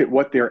 You look at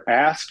what their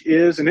ask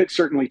is, and it's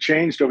certainly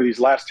changed over these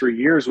last 3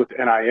 years with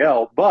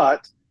NIL,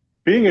 but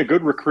being a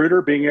good recruiter,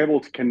 being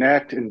able to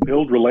connect and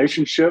build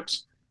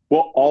relationships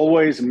will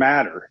always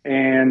matter.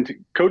 And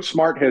Coach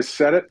Smart has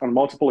said it on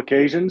multiple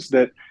occasions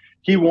that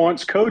he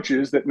wants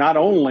coaches that not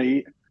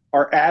only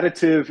are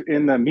additive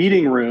in the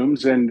meeting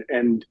rooms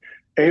and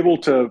able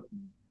to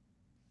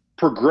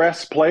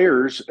progress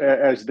players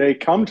as they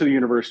come to the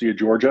University of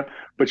Georgia,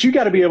 but you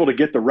got to be able to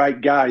get the right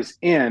guys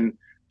in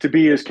to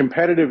be as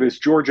competitive as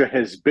Georgia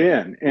has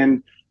been.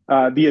 And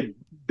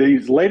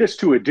these latest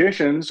two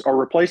additions are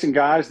replacing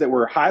guys that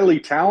were highly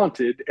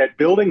talented at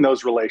building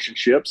those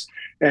relationships,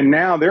 and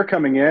now they're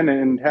coming in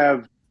and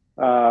have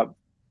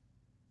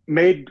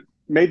made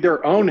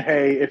their own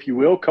hay, if you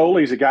will.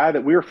 Coley's a guy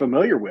that we're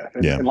familiar with,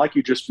 and like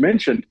you just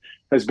mentioned,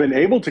 has been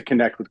able to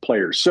connect with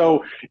players.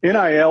 So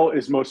NIL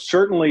is most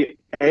certainly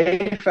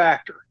a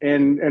factor,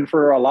 and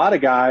for a lot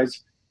of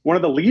guys, one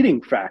of the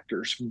leading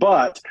factors.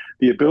 But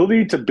the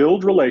ability to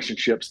build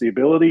relationships, the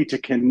ability to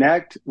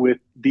connect with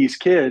these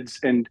kids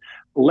and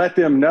let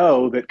them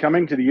know that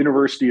coming to the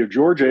University of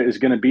Georgia is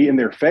going to be in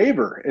their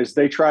favor as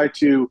they try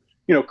to,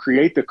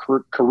 create the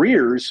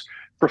careers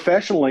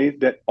professionally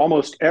that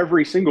almost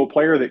every single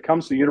player that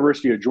comes to the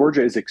University of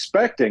Georgia is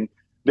expecting.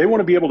 They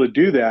want to be able to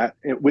do that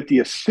with the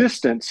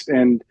assistance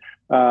and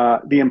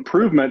the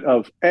improvement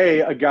of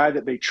a guy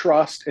that they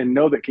trust and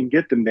know that can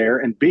get them there,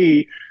 and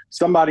B,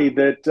 somebody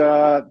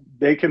that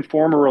they can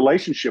form a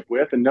relationship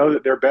with and know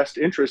that their best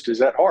interest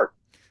is at heart.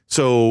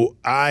 So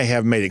I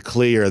have made it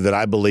clear that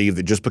I believe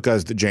that just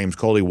because that James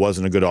Coley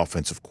wasn't a good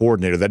offensive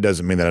coordinator, that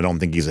doesn't mean that I don't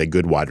think he's a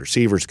good wide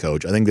receivers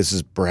coach. I think this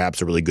is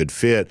perhaps a really good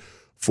fit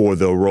for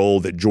the role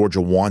that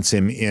Georgia wants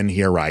him in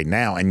here right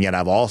now. And yet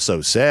I've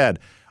also said,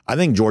 I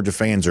think Georgia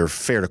fans are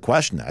fair to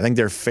question that. I think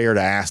they're fair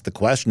to ask the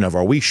question of,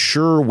 are we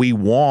sure we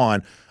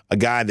want a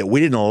guy that we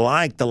didn't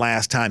like the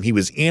last time he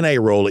was in a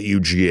role at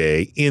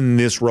UGA in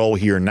this role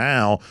here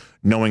now,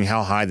 knowing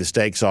how high the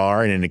stakes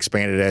are in an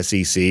expanded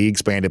SEC,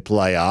 expanded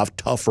playoff,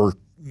 tougher,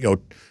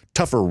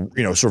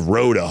 sort of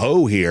road to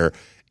hoe here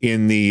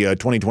in the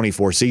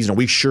 2024 season? Are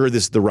we sure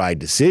this is the right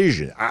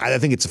decision? I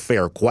think it's a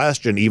fair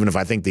question, even if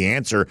I think the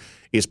answer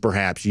is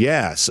perhaps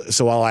yes.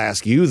 So I'll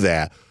ask you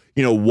that.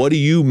 What do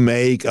you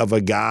make of a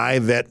guy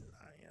that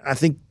I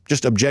think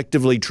just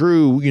objectively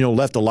true,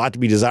 left a lot to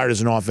be desired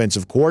as an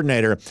offensive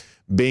coordinator,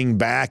 being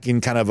back in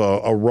kind of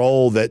a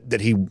role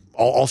that he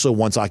also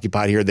once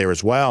occupied here there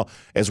as well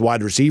as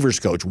wide receivers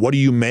coach? What do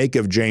you make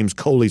of James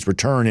Coley's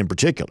return in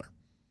particular?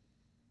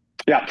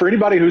 Yeah, for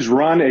anybody who's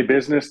run a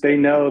business, they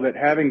know that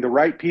having the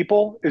right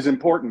people is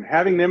important.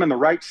 Having them in the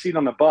right seat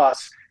on the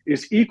bus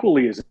is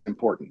equally as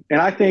important.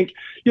 And I think,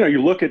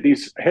 you look at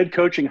these head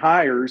coaching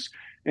hires,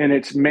 and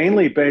it's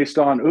mainly based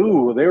on,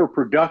 they were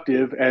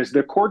productive as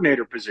the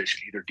coordinator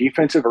position, either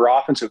defensive or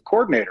offensive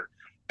coordinator.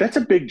 That's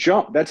a big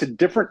jump. That's a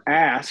different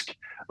ask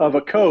of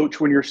a coach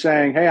when you're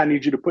saying, hey, I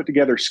need you to put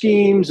together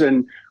schemes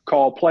and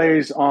call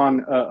plays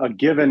on a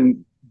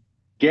given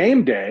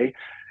game day,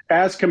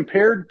 as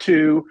compared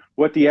to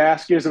what the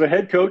ask is of a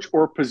head coach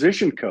or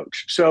position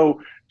coach. So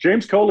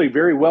James Coley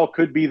very well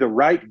could be the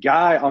right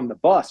guy on the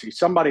bus. He's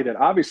somebody that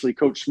obviously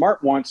Coach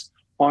Smart wants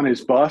on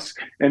his bus,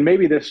 and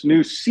maybe this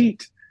new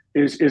seat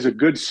is a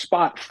good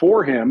spot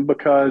for him,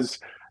 because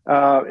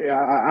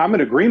I'm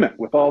in agreement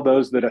with all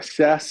those that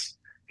assess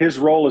his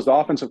role as the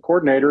offensive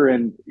coordinator,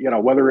 and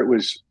whether it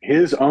was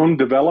his own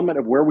development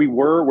of where we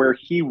were, where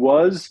he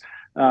was,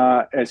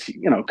 as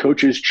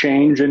coaches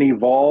change and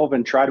evolve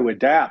and try to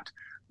adapt.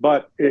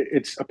 But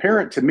it's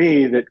apparent to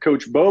me that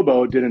Coach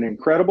Bobo did an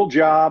incredible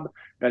job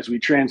as we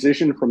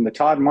transitioned from the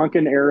Todd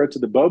Monken era to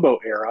the Bobo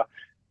era,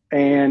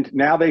 and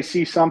now they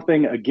see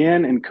something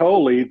again in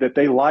Coley that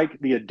they like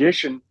the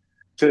addition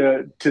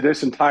to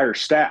this entire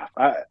staff.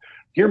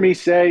 Hear me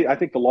say, I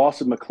think the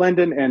loss of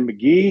McClendon and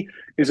McGee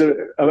is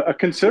a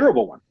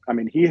considerable one. I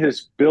mean, he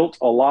has built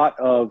a lot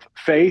of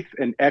faith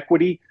and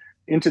equity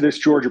into this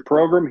Georgia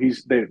program.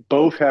 They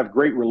both have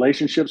great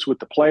relationships with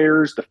the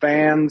players, the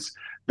fans,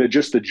 the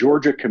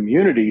Georgia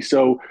community.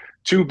 So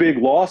two big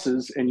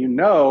losses, and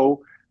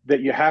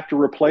that you have to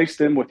replace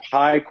them with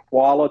high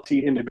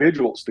quality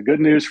individuals. The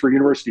good news for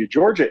University of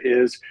Georgia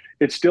is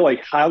it's still a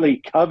highly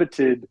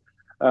coveted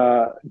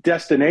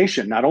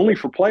destination, not only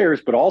for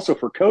players, but also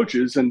for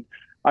coaches. And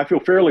I feel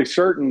fairly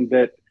certain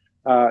that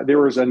there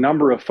was a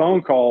number of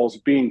phone calls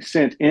being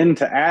sent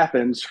into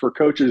Athens for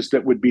coaches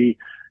that would be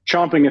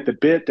chomping at the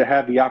bit to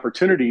have the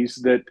opportunities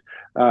that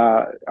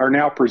are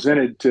now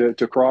presented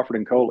to Crawford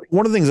and Coley.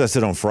 One of the things I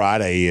said on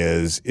Friday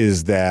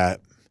is that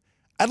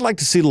I'd like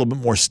to see a little bit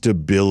more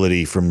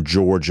stability from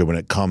Georgia when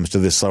it comes to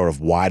this sort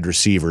of wide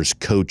receivers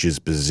coaches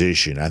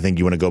position. I think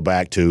you want to go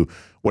back to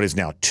what is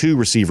now 2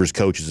 receivers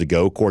coaches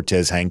ago,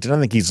 Cortez Hankton. I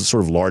think he's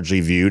sort of largely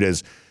viewed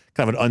as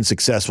kind of an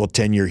unsuccessful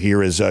tenure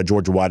here as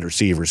Georgia wide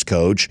receivers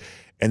coach.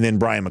 And then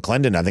Brian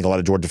McClendon, I think a lot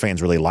of Georgia fans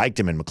really liked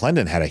him, and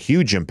McClendon had a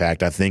huge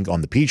impact, I think,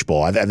 on the Peach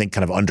Bowl. I think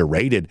kind of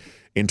underrated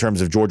in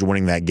terms of Georgia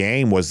winning that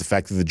game was the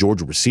fact that the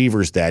Georgia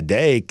receivers that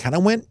day kind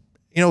of went,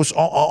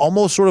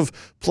 almost sort of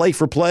play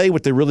for play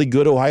with the really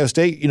good Ohio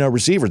State,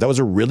 receivers. That was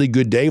a really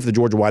good day for the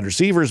Georgia wide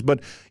receivers, but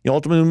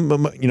ultimately,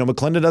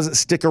 McClendon doesn't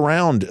stick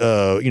around,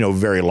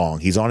 very long.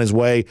 He's on his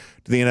way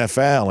to the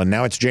NFL, and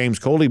now it's James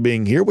Coley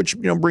being here, which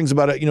brings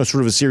about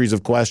sort of a series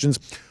of questions.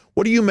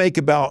 What do you make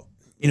about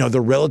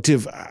the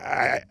relative,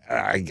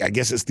 I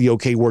guess it's the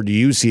okay word to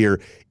use here,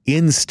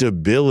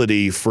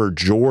 instability for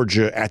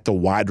Georgia at the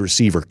wide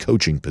receiver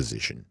coaching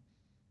position?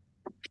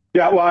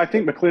 Yeah, well, I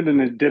think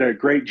McClendon did a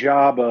great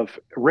job of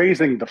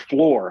raising the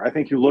floor. I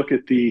think you look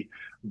at the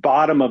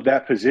bottom of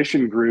that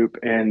position group,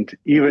 and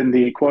even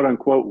the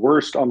quote-unquote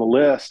worst on the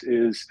list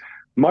is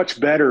much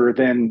better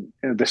than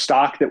the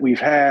stock that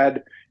we've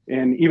had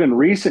in even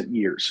recent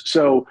years.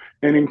 So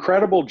an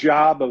incredible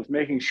job of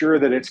making sure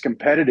that it's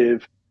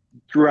competitive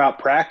throughout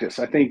practice.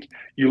 I think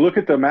you look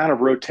at the amount of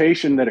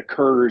rotation that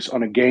occurs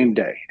on a game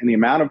day and the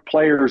amount of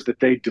players that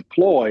they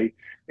deploy,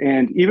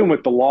 and even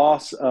with the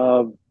loss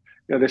of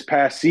this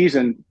past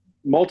season,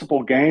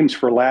 multiple games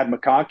for Ladd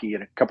McConkey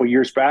and a couple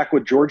years back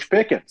with George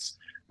Pickens,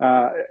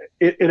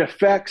 it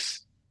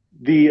affects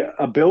the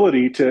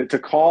ability to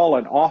call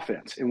an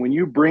offense. And when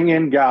you bring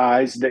in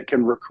guys that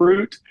can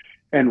recruit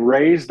and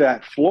raise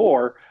that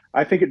floor,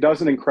 I think it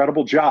does an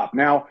incredible job.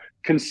 Now,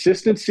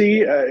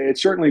 consistency,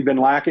 it's certainly been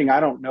lacking. I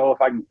don't know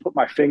if I can put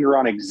my finger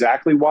on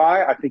exactly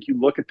why. I think you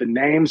look at the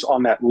names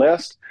on that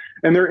list,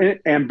 and they're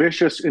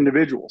ambitious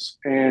individuals.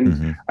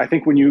 And I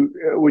think when you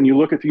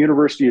look at the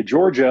University of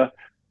Georgia,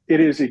 it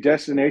is a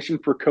destination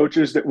for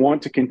coaches that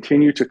want to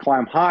continue to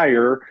climb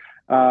higher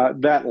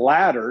that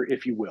ladder,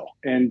 if you will.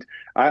 And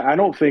I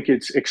don't think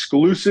it's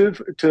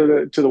exclusive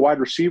to the wide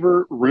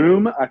receiver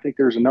room. I think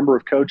there's a number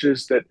of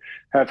coaches that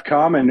have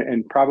come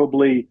and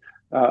probably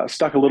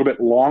stuck a little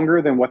bit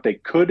longer than what they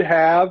could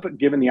have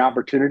given the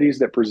opportunities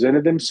that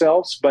presented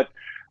themselves. But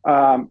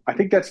I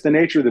think that's the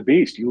nature of the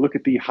beast. You look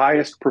at the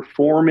highest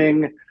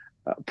performing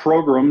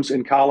programs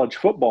in college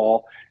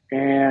football,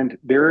 and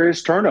there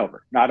is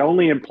turnover, not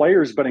only in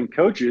players, but in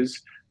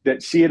coaches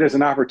that see it as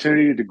an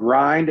opportunity to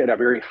grind at a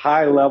very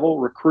high level,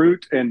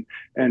 recruit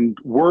and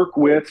work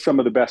with some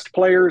of the best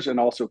players, and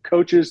also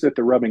coaches that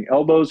they're rubbing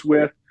elbows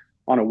with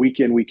on a week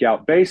in, week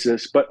out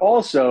basis, but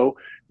also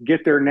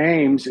get their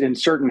names in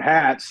certain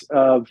hats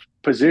of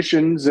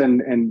positions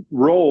and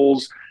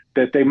roles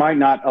that they might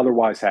not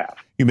otherwise have.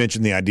 You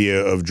mentioned the idea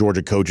of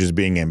Georgia coaches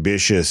being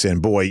ambitious,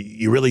 and boy,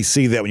 you really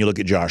see that when you look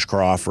at Josh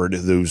Crawford,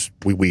 who's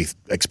we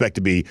expect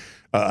to be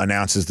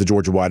announced as the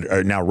Georgia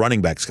now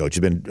running backs coach.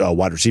 He's been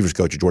wide receivers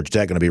coach at Georgia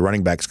Tech, going to be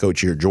running backs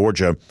coach here at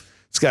Georgia.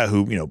 This guy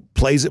who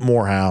plays at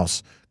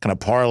Morehouse, kind of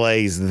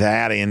parlays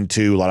that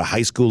into a lot of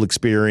high school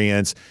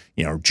experience,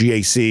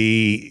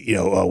 GAC,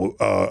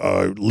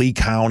 Lee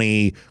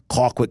County,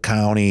 Colquitt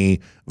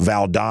County,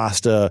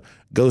 Valdosta,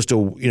 goes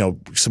to,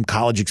 some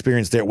college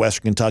experience there at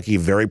Western Kentucky,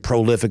 very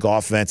prolific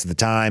offense at the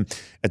time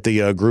at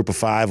the group of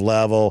 5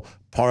 level,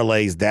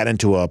 parlays that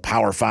into a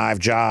Power 5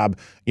 job,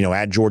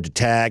 at Georgia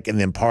Tech, and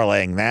then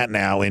parlaying that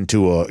now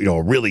into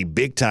a really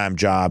big time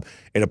job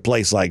at a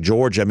place like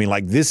Georgia. I mean,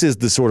 this is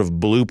the sort of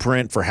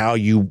blueprint for how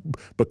you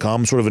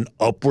become sort of an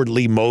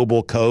upwardly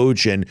mobile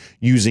coach and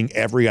using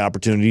every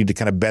opportunity to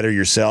kind of better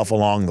yourself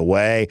along the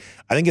way.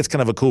 I think it's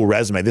kind of a cool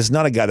resume. This is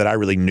not a guy that I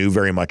really knew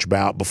very much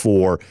about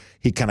before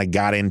he kind of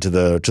got into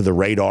the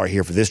radar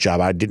here for this job.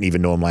 I didn't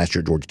even know him last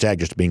year at Georgia Tech,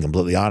 just being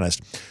completely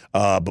honest.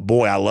 But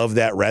boy, I love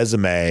that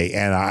resume,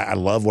 and I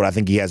love what I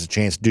think he has a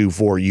chance to do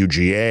for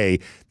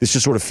UGA. This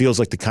just sort of feels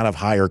like the kind of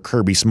hire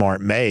Kirby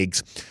Smart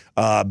makes.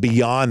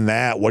 Beyond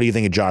that, what do you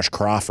think of Josh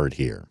Crawford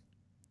here?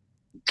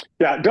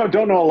 Yeah,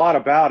 don't know a lot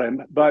about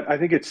him, but I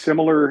think it's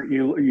similar.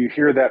 You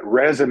hear that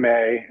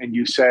resume and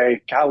you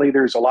say, golly,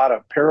 there's a lot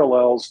of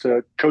parallels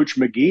to Coach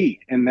McGee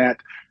in that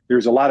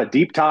there's a lot of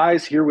deep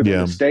ties here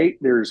within the state.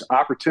 There's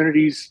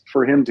opportunities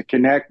for him to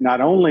connect not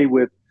only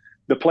with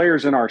the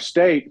players in our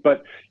state,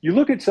 but you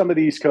look at some of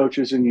these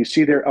coaches and you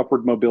see their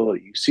upward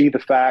mobility. You see the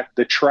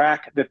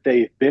track that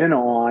they've been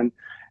on,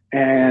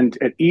 and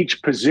at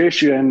each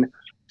position,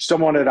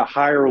 someone at a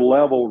higher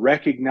level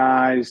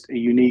recognized a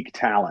unique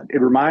talent.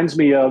 It reminds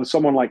me of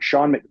someone like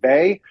Sean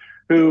McVay,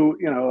 who,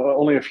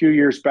 only a few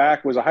years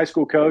back was a high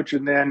school coach.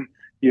 And then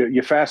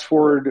you fast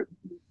forward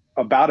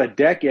about a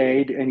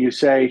decade and you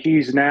say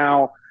he's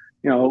now,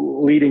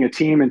 leading a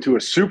team into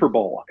a Super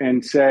Bowl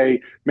and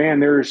say, man,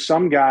 there's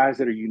some guys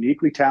that are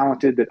uniquely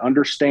talented, that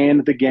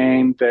understand the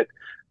game, that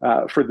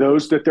for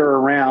those that they're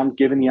around,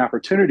 given the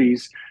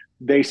opportunities,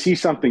 they see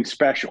something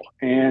special.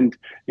 And,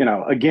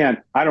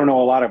 again, I don't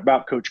know a lot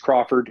about Coach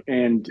Crawford,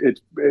 and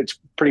it's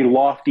pretty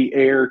lofty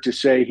air to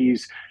say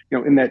he's,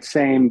 in that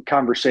same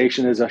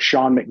conversation as a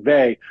Sean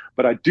McVay.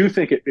 But I do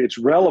think it's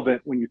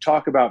relevant when you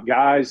talk about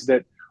guys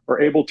that are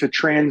able to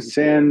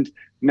transcend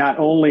not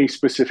only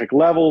specific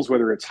levels,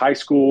 whether it's high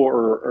school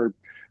or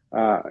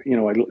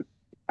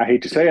I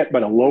hate to say it,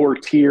 but a lower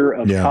tier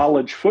of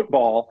college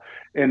football,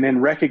 and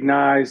then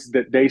recognize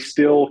that they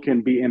still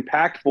can be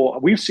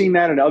impactful. We've seen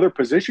that in other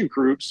position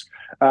groups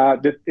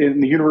that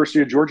in the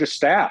University of Georgia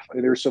staff.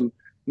 There's some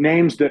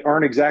names that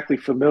aren't exactly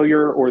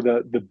familiar or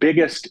the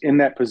biggest in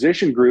that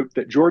position group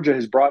that Georgia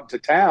has brought to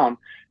town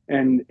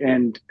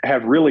and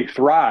have really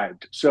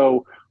thrived.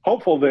 So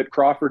hopeful that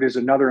Crawford is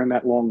another in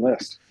that long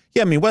list.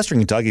 Yeah, I mean, Western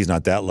Kentucky's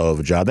not that low of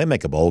a job. They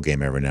make a bowl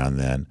game every now and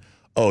then.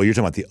 Oh, you're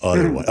talking about the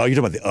other one. Oh, you're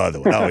talking about the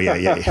other one. Oh, yeah.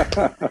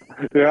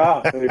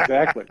 Yeah,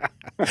 exactly.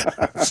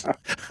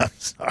 I'm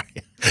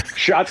sorry.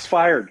 Shots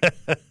fired.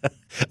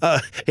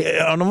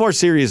 On a more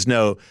serious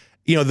note,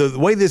 the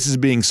way this is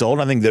being sold,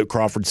 I think that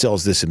Crawford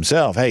sells this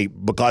himself. Hey,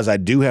 because I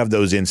do have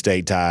those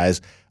in-state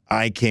ties,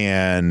 I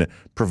can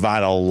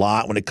provide a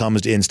lot when it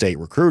comes to in-state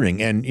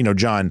recruiting. And,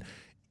 John,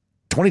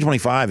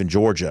 2025 in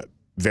Georgia,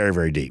 very,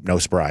 very deep. No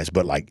surprise,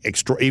 but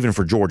even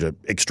for Georgia,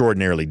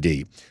 extraordinarily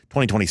deep.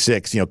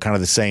 2026, kind of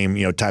the same,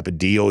 type of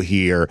deal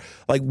here.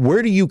 Like,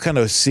 where do you kind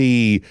of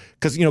see?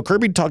 Because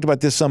Kirby talked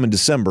about this some in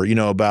December.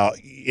 About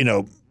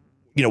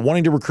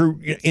wanting to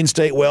recruit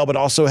in-state well, but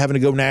also having to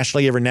go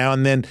nationally every now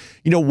and then.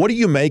 What do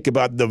you make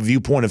about the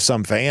viewpoint of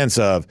some fans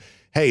of,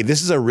 hey,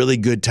 this is a really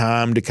good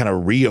time to kind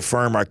of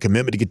reaffirm our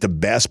commitment to get the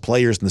best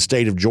players in the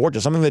state of Georgia,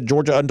 something that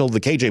Georgia, until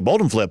the KJ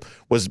Bolden flip,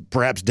 was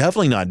perhaps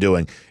definitely not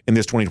doing in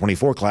this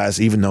 2024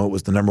 class, even though it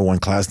was the number one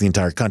class in the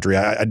entire country.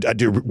 I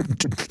do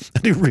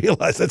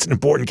realize that's an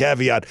important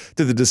caveat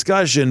to the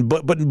discussion,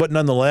 but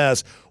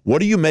nonetheless, what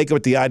do you make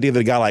of the idea that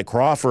a guy like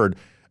Crawford,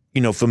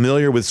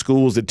 familiar with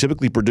schools that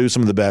typically produce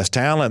some of the best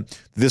talent,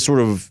 this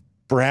sort of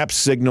perhaps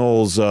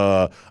signals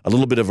a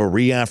little bit of a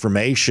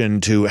reaffirmation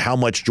to how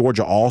much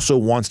Georgia also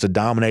wants to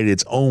dominate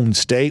its own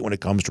state when it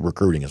comes to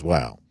recruiting as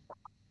well?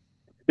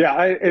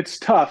 Yeah, it's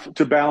tough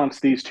to balance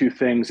these two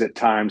things at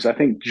times. I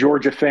think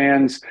Georgia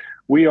fans,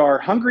 we are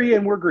hungry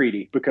and we're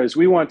greedy because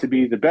we want to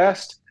be the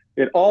best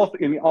in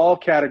all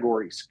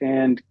categories.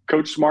 And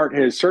Coach Smart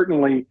has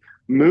certainly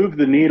moved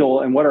the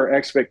needle in what our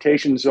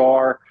expectations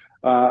are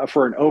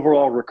for an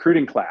overall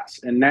recruiting class.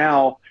 And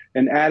now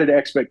an added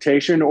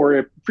expectation or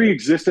a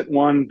pre-existent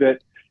one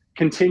that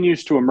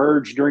continues to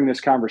emerge during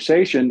this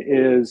conversation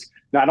is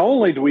not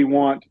only do we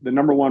want the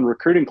number one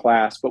recruiting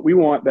class, but we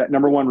want that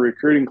number one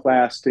recruiting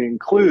class to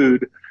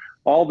include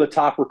all the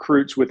top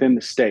recruits within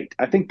the state.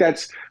 I think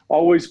that's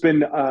always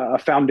been a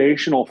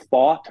foundational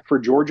thought for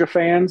Georgia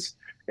fans,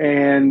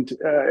 and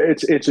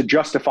it's a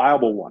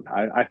justifiable one.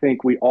 I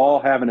think we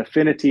all have an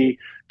affinity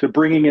to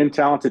bringing in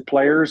talented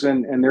players,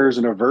 and there's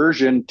an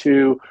aversion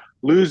to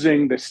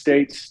losing the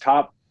state's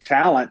top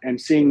talent and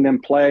seeing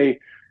them play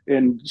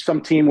in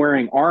some team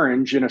wearing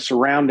orange in a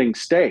surrounding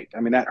state.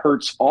 I mean, that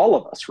hurts all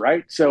of us,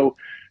 right? So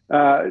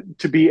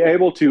to be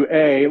able to,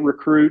 A,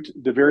 recruit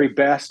the very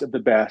best of the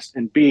best,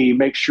 and B,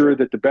 make sure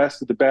that the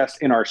best of the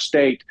best in our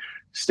state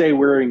stay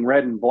wearing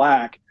red and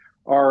black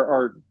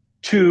are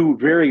two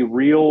very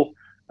real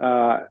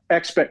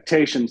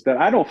expectations that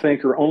I don't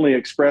think are only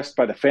expressed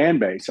by the fan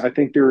base. I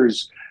think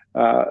there's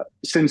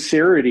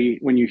sincerity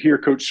when you hear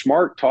Coach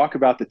Smart talk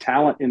about the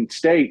talent in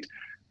state,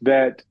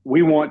 that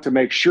we want to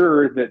make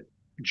sure that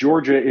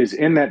Georgia is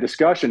in that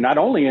discussion, not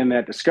only in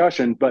that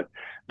discussion, but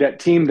that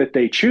team that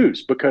they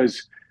choose,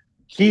 because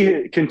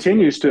he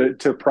continues to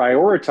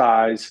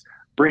prioritize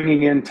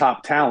bringing in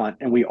top talent.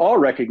 And we all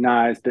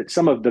recognize that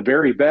some of the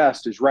very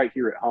best is right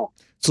here at home.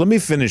 So let me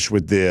finish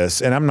with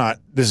this. And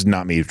this is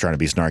not me trying to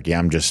be snarky.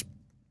 I'm just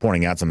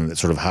pointing out something that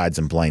sort of hides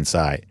in plain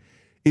sight.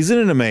 Isn't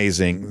it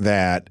amazing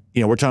that,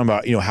 we're talking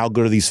about, how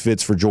good are these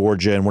fits for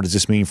Georgia and what does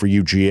this mean for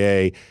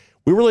UGA?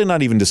 We're really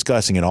not even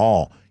discussing it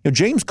all.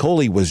 James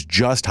Coley was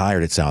just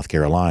hired at South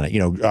Carolina.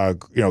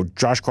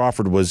 Josh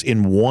Crawford was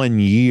in 1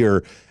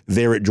 year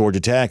there at Georgia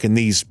Tech, and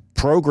these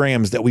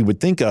programs that we would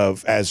think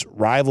of as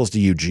rivals to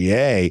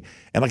UGA.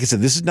 And like I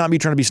said, this is not me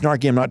trying to be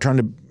snarky. I'm not trying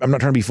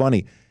to be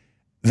funny.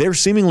 They're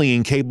seemingly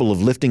incapable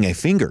of lifting a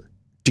finger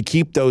to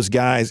keep those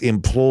guys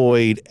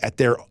employed at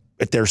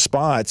their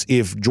spots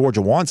if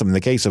Georgia wants them. In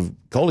the case of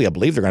Coley, I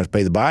believe they're going to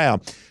pay the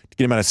buyout to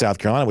get him out of South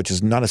Carolina, which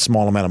is not a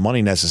small amount of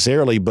money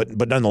necessarily,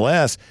 but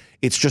nonetheless,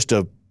 it's just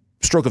a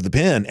stroke of the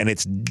pen, and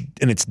it's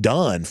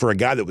done for a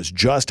guy that was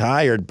just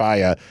hired by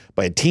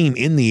a team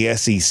in the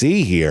SEC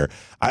here.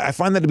 I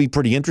find that to be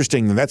pretty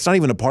interesting, and that's not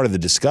even a part of the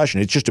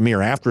discussion. It's just a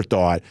mere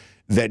afterthought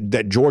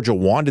that Georgia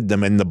wanted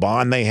them, and the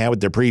bond they had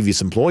with their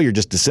previous employer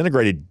just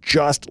disintegrated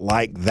just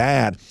like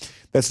that.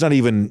 That's not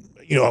even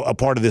a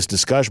part of this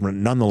discussion, but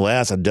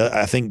nonetheless,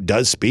 I think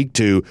does speak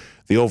to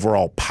the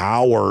overall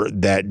power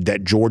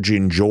that Georgia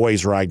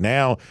enjoys right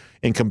now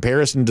in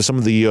comparison to some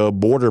of the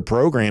border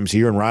programs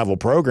here and rival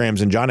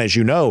programs. And John, as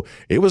you know,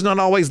 it was not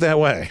always that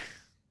way.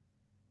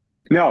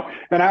 No,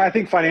 and I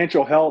think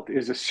financial health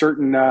is a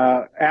certain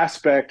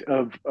aspect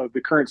of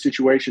the current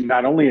situation,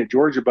 not only at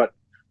Georgia, but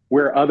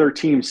where other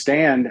teams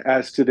stand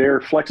as to their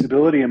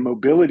flexibility and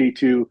mobility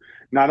to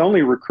not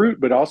only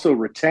recruit, but also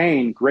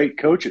retain great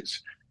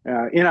coaches.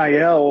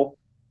 NIL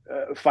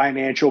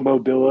financial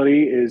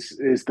mobility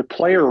is the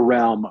player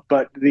realm,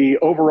 but the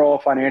overall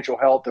financial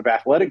health of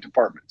athletic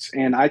departments.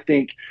 And I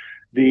think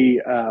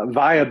the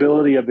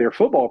viability of their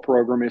football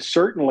program is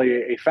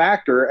certainly a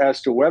factor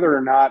as to whether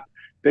or not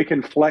they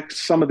can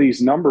flex some of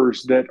these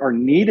numbers that are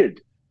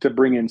needed to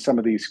bring in some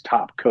of these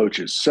top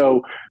coaches.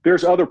 So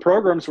there's other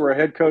programs where a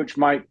head coach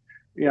might,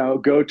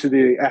 go to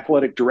the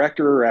athletic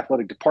director or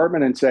athletic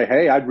department and say,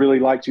 hey, I'd really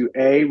like to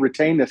A,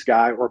 retain this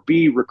guy, or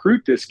B,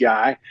 recruit this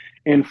guy.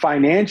 And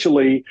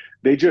financially,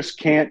 they just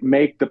can't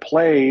make the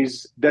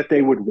plays that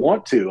they would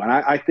want to. And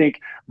I think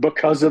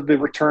because of the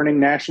returning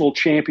national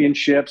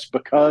championships,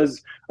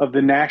 because of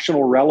the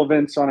national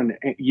relevance on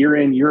a year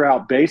in, year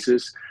out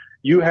basis,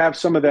 you have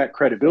some of that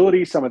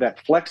credibility, some of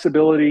that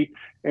flexibility,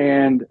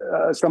 and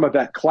some of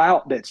that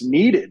clout that's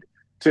needed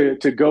to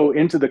go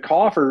into the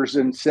coffers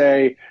and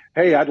say,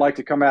 hey, I'd like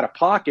to come out of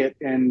pocket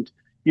and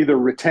either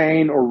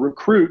retain or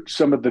recruit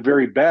some of the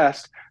very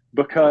best,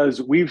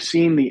 because we've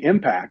seen the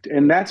impact.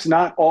 And that's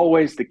not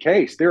always the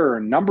case. There are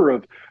a number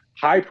of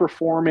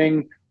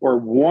high-performing or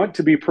want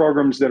to be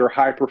programs that are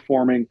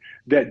high-performing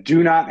that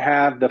do not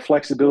have the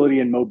flexibility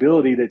and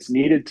mobility that's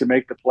needed to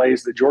make the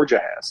plays that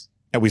Georgia has.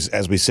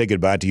 As we say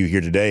goodbye to you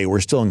here today,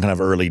 we're still in kind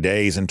of early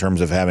days in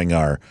terms of having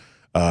our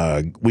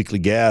weekly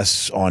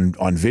guests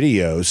on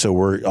video, so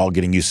we're all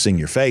getting used to seeing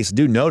your face.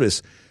 Do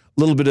notice a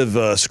little bit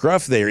of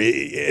scruff there,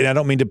 and I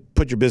don't mean to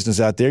put your business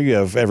out there. You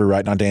have every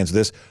right not to answer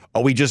this.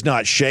 Are we just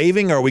not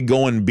shaving, or are we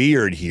going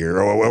beard here,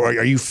 or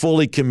are you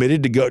fully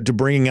committed to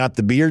bringing out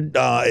the beard?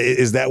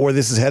 Is that where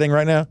this is heading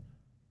right now?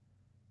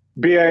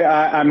 BA,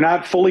 I'm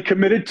not fully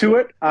committed to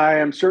it. I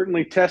am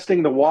certainly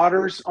testing the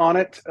waters on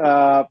it.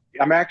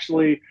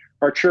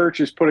 Our church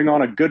is putting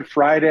on a Good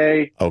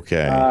Friday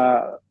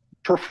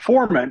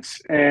performance,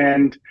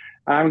 and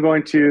I'm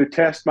going to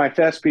test my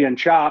thespian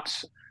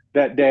chops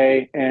that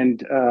day,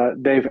 and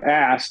they've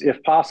asked,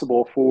 if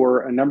possible,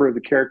 for a number of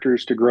the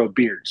characters to grow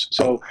beards.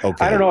 So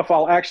I don't know if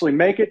I'll actually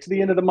make it to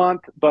the end of the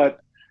month,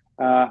 but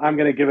I'm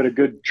going to give it a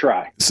good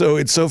try. So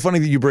it's so funny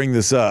that you bring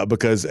this up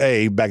because,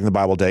 A, back in the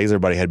Bible days,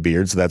 everybody had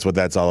beards, so that's what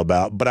that's all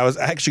about. But I was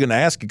actually going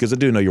to ask you, because I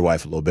do know your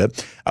wife a little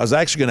bit, I was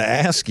actually going to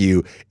ask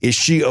you, is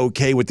she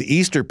okay with the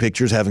Easter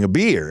pictures having a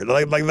beard?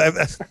 Like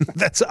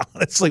that's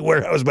honestly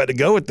where I was about to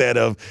go with that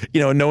of,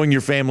 knowing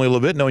your family a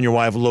little bit, knowing your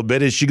wife a little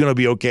bit. Is she going to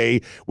be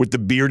okay with the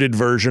bearded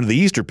version of the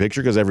Easter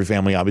picture? Because every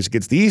family obviously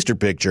gets the Easter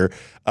picture.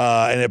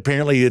 And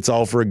apparently it's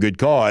all for a good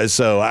cause.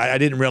 So I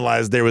didn't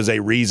realize there was a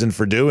reason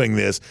for doing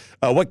this.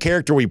 What character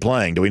are we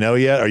playing? Do we know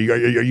yet? Are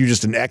you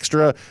just an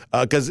extra?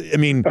 Because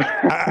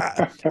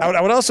I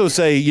would also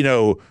say,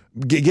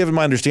 given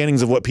my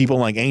understandings of what people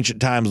in like ancient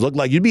times look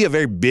like, you'd be a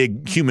very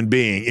big human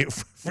being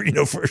for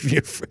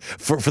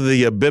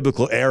the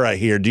biblical era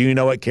here. Do you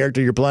know what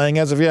character you're playing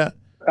as of yet?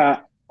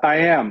 I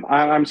am.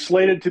 I'm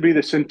slated to be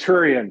the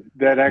centurion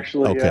that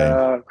actually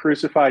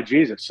crucified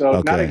Jesus.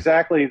 So not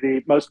exactly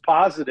the most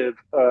positive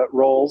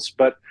roles,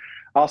 but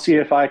I'll see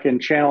if I can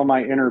channel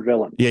my inner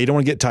villain. Yeah, you don't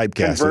want to get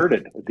typecast.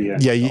 Converted at the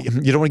end. Yeah,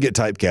 you don't want to get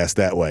typecast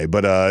that way.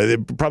 But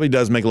it probably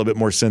does make a little bit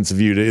more sense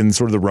of you in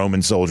sort of the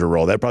Roman soldier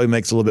role. That probably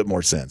makes a little bit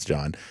more sense,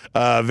 John.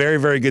 Very,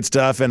 very good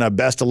stuff, and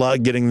best of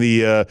luck getting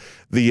the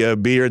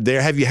beard there.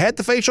 Have you had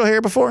the facial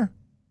hair before?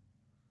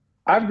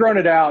 I've grown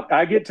it out.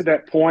 I get to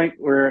that point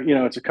where,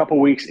 it's a couple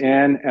weeks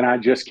in and I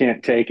just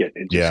can't take it.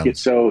 It just gets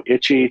so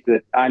itchy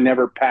that I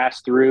never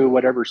pass through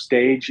whatever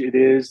stage it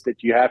is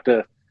that you have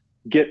to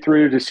get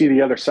through to see the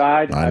other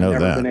side. I've never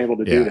been able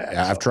to do that.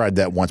 Yeah, I've tried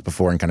that once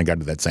before and kind of got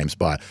to that same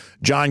spot.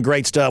 John,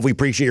 great stuff. We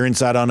appreciate your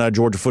insight on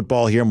Georgia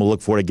football here, and we'll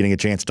look forward to getting a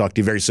chance to talk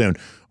to you very soon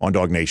on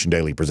DawgNation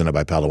Daily, presented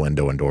by Pella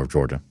Window and Door of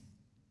Georgia.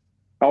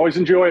 Always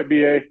enjoy it,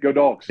 BA. Go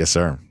Dogs. Yes,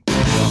 sir.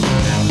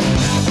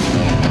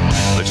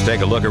 Let's take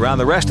a look around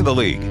the rest of the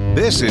league.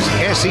 This is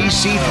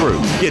SEC Through.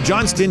 Yeah,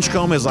 Jon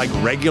Stinchcomb is like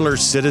regular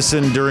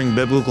citizen during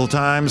biblical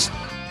times.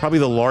 Probably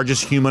the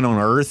largest human on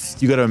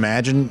earth. You got to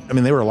imagine. I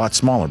mean, they were a lot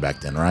smaller back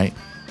then, right?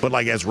 But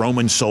like as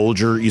Roman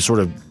soldier, you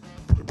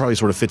probably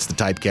fits the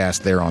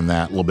typecast there on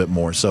that a little bit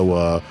more.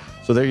 So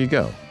there you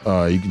go.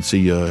 You can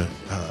see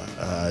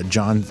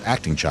John's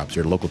acting chops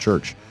here at a local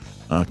church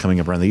coming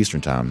up around the Eastern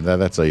time.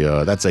 That's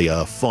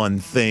a fun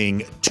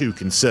thing to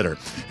consider.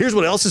 Here's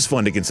what else is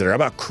fun to consider. How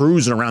about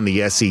cruising around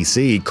the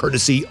SEC,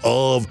 courtesy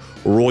of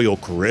Royal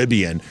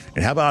Caribbean?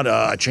 And how about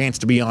a chance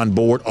to be on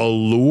board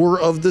Allure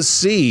of the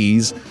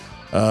Seas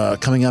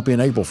coming up in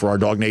April for our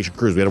Dog Nation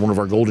Cruise. We had one of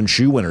our Golden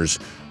Shoe winners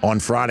on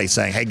Friday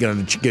saying, hey,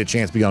 going to get a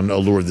chance to be on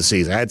Allure of the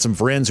Seas. I had some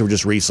friends who were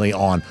just recently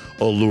on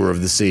Allure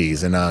of the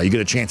Seas, and you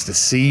get a chance to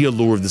see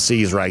Allure of the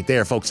Seas right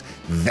there. Folks,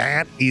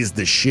 that is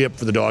the ship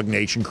for the Dog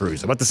Nation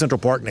Cruise. About the Central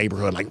Park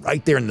neighborhood, like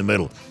right there in the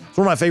middle. It's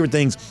one of my favorite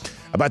things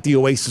about the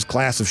Oasis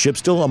class of ships,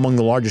 still among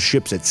the largest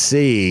ships at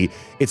sea.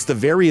 It's the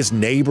various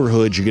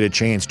neighborhoods you get a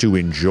chance to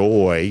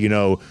enjoy,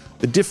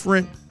 the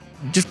different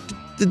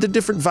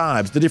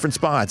vibes, the different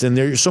spots. And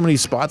there's so many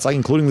spots, like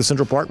including the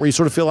Central Park, where you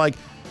sort of feel like,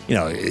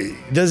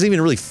 it doesn't even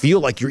really feel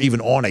like you're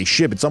even on a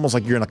ship. It's almost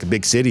like you're in like a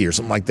big city or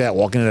something like that,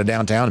 walking in a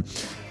downtown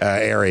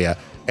area.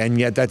 And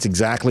yet that's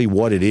exactly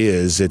what it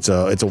is. It's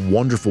a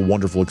wonderful,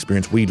 wonderful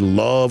experience. We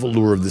love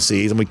Allure of the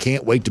Seas, and we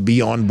can't wait to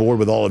be on board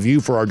with all of you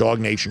for our Dog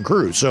Nation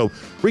Cruise. So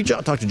reach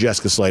out, talk to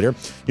Jessica Slater.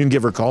 You can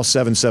give her a call,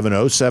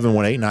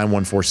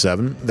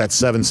 770-718-9147. That's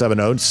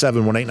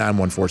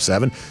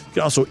 770-718-9147. You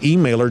can also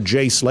email her,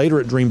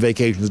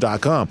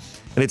 jslater@dreamvacations.com.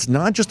 And it's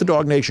not just the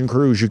Dog Nation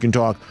Cruise you can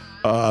talk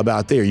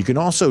about there. You can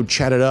also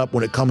chat it up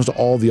when it comes to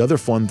all the other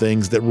fun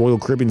things that Royal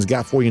Caribbean's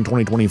got for you in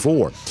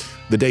 2024.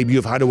 The debut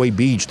of Hideaway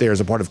Beach there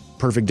is a part of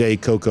Perfect Day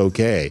Coco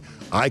Cay,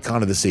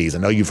 Icon of the Seas. I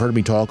know you've heard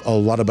me talk a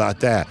lot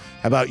about that.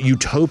 How about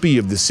Utopia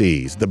of the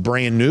Seas, the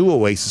brand new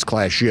Oasis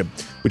class ship,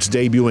 which is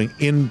debuting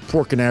in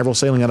Port Canaveral,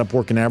 sailing out of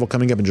Port Canaveral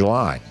coming up in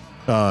July.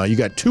 You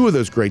got two of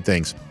those great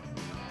things,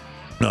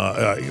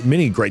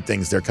 many great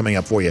things there coming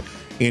up for you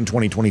in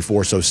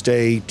 2024. So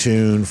stay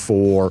tuned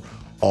for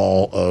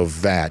all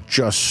of that.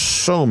 Just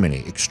so many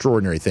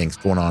extraordinary things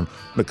going on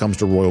when it comes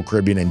to Royal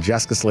Caribbean, and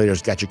Jessica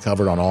Slater's got you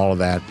covered on all of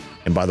that.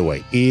 And by the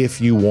way,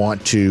 if you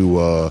want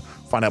to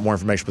find out more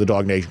information for the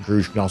Dog Nation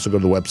Cruise, you can also go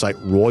to the website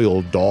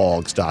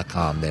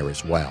royaldogs.com there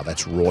as well.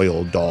 That's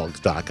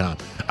royaldogs.com.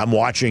 I'm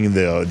watching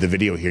the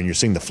video here, and you're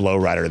seeing the Flow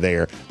Rider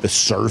there, the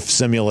surf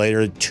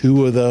simulator,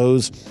 two of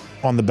those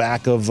on the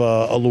back of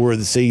Allure of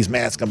the Seas.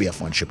 Man, it's going to be a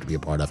fun ship to be a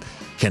part of.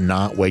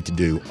 Cannot wait to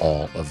do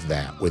all of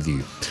that with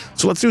you.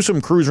 So let's do some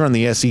cruise around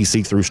the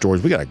SEC through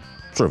stories. We got a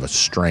sort of a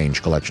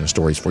strange collection of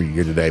stories for you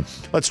here today.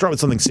 Let's start with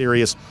something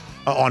serious.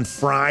 On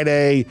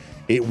Friday,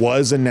 it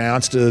was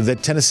announced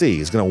that Tennessee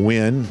is going to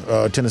win.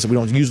 Tennessee, we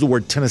don't use the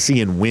word Tennessee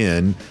and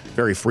win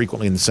very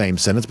frequently in the same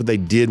sentence, but they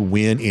did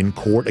win in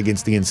court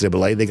against the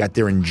NCAA. They got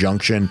their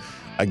injunction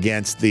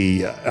against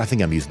the, I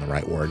think I'm using the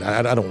right word.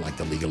 I don't like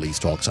the legalese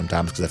talk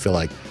sometimes because I feel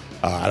like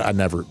I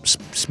never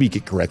speak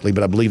it correctly,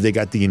 but I believe they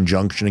got the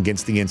injunction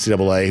against the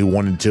NCAA, who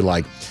wanted to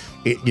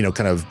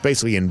kind of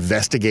basically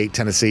investigate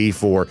Tennessee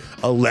for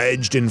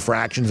alleged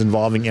infractions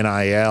involving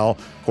NIL.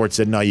 Court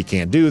said, no, you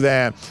can't do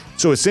that.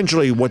 So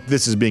essentially what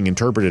this is being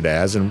interpreted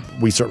as, and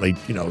we certainly,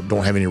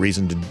 don't have any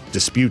reason to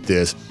dispute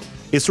this,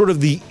 is sort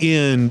of the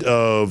end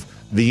of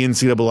the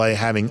NCAA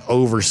having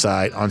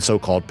oversight on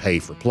so-called pay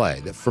for play.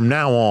 That from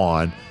now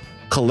on,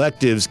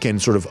 collectives can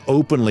sort of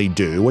openly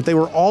do what they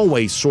were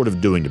always sort of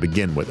doing to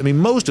begin with. I mean,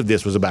 most of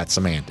this was about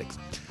semantics.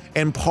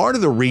 And part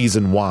of the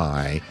reason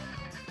why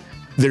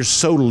there's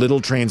so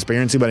little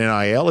transparency about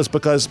NIL is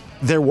because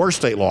there were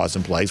state laws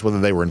in place, whether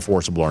they were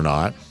enforceable or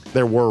not.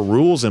 There were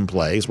rules in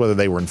place, whether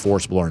they were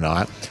enforceable or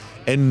not.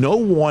 And no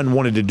one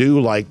wanted to do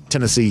like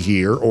Tennessee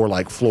here, or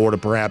like Florida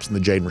perhaps in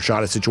the Jaden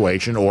Rashada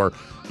situation, or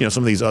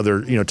some of these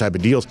other type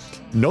of deals.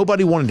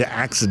 Nobody wanted to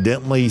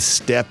accidentally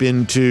step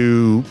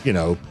into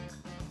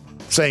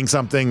saying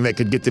something that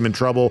could get them in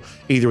trouble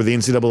either with the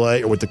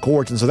NCAA or with the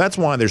courts. And so that's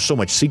why there's so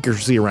much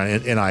secrecy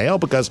around NIL,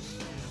 because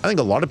I think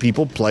a lot of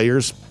people,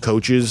 players,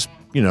 coaches,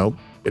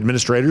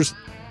 administrators,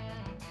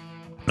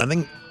 I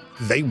think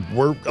they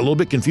were a little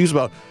bit confused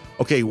about,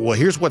 okay, well,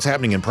 here's what's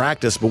happening in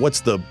practice, but what's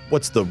the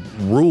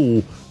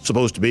rule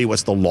supposed to be?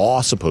 What's the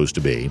law supposed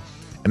to be?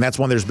 And that's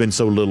why there's been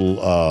so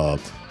little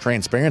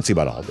transparency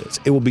about all this.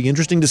 It will be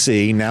interesting to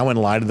see now, in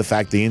light of the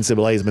fact the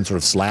NCAA has been sort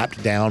of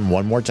slapped down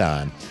one more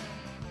time,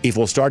 if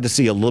we'll start to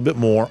see a little bit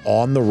more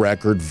on the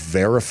record,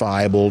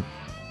 verifiable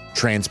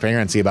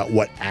transparency about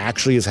what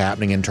actually is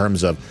happening in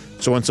terms of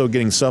so-and-so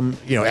getting some,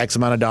 X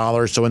amount of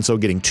dollars, so-and-so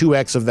getting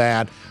 2X of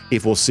that,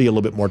 if we'll see a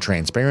little bit more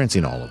transparency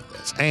in all of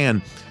this.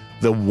 And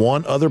the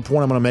one other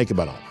point I'm going to make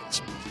about all this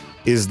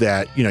is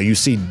that, you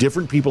see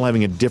different people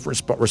having a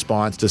different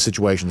response to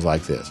situations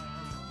like this.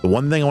 The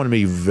one thing I want to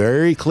be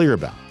very clear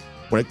about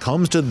when it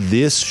comes to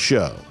this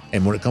show,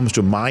 and when it comes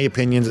to my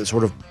opinions that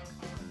sort of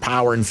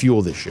power and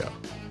fuel this show,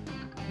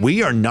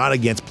 we are not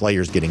against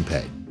players getting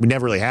paid. We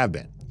never really have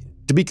been.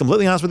 To be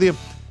completely honest with you,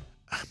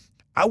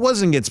 I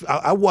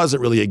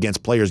wasn't really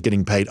against players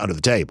getting paid under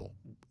the table,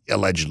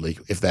 allegedly,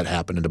 if that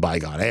happened in a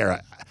bygone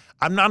era.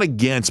 I'm not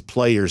against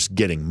players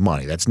getting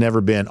money. That's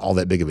never been all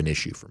that big of an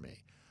issue for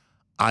me.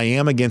 I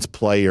am against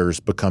players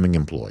becoming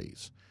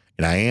employees,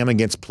 and I am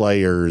against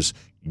players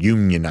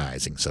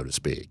unionizing, so to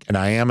speak. And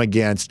I am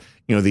against,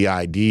 the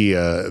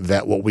idea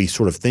that what we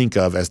sort of think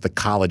of as the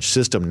college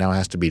system now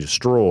has to be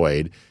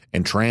destroyed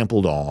and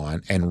trampled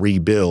on and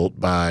rebuilt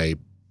by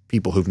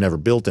people who've never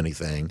built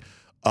anything.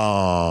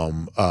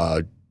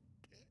 I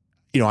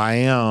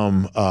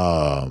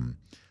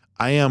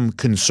am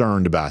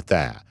concerned about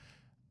that.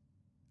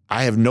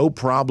 I have no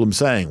problem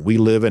saying we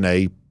live in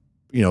a,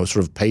 sort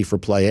of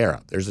pay-for-play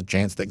era. There's a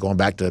chance that going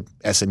back to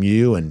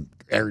SMU and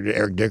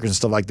Eric Dickerson and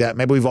stuff like that,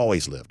 maybe we've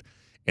always lived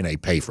in a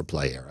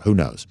pay-for-play era. Who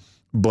knows?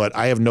 But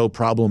I have no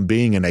problem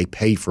being in a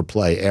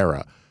pay-for-play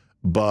era.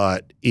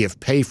 But if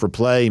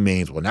pay-for-play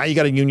means, well, now you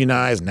got to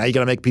unionize, now you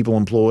got to make people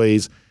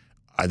employees,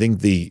 I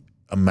think the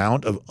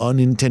amount of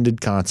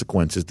unintended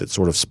consequences that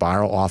sort of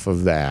spiral off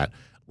of that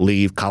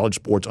leave college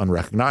sports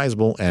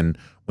unrecognizable. And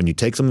when you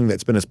take something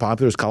that's been as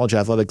popular as college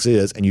athletics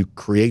is and you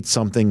create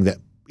something that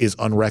is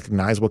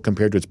unrecognizable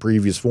compared to its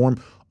previous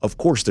form, of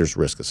course there's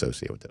risk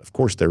associated with it. Of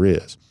course there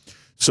is.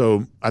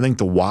 So I think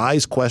the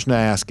wise question to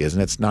ask is,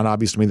 and it's not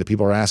obvious to me that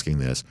people are asking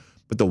this,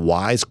 but the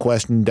wise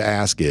question to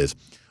ask is,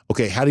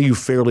 okay, how do you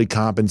fairly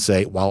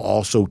compensate while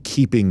also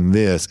keeping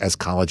this as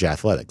college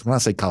athletics? When I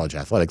say college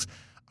athletics,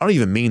 I don't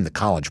even mean the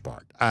college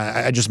part.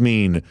 I just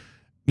mean,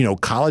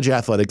 college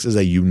athletics is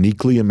a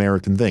uniquely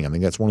American thing. I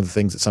think that's one of the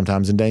things that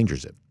sometimes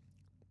endangers it.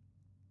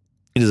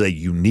 It is a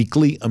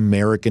uniquely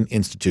American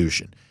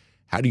institution.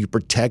 How do you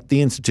protect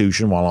the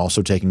institution while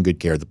also taking good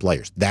care of the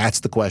players?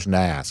 That's the question to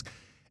ask.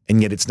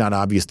 And yet it's not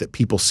obvious that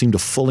people seem to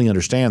fully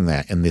understand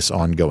that in this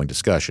ongoing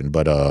discussion.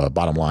 But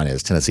bottom line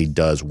is Tennessee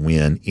does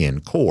win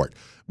in court.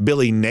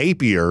 Billy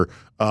Napier,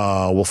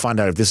 we'll find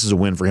out if this is a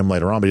win for him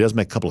later on, but he does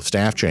make a couple of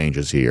staff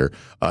changes here.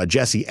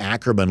 Jesse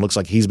Ackerman looks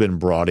like he's been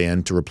brought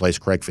in to replace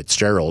Craig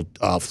Fitzgerald.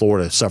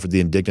 Florida suffered the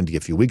indignity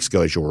a few weeks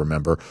ago, as you'll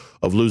remember,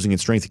 of losing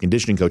its strength and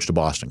conditioning coach to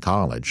Boston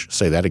College.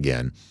 Say that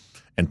again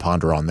and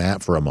ponder on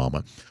that for a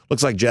moment.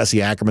 Looks like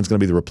Jesse Ackerman's going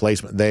to be the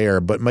replacement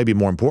there, but maybe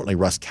more importantly,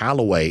 Russ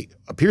Callaway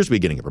appears to be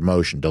getting a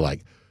promotion to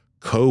like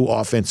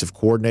co-offensive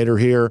coordinator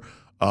here.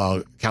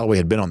 Callaway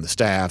had been on the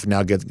staff,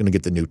 now going to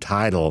get the new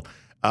title.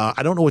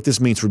 I don't know what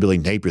this means for Billy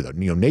Napier, though.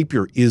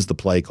 Napier is the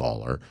play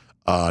caller.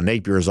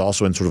 Napier is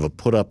also in sort of a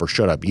put up or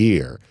shut up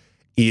year.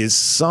 Is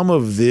some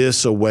of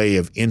this a way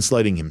of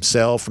insulating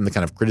himself from the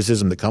kind of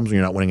criticism that comes when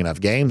you're not winning enough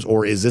games,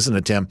 or is this an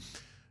attempt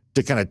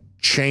to kind of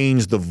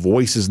change the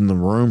voices in the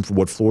room for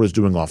what Florida's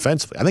doing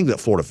offensively? I think that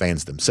Florida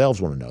fans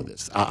themselves want to know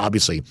this.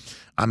 Obviously,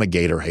 I'm a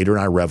Gator hater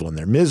and I revel in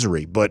their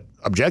misery, but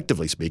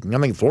objectively speaking, I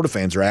think Florida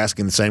fans are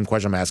asking the same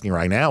question I'm asking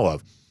right now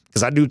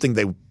because I do think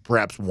they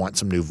perhaps want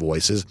some new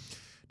voices.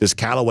 Does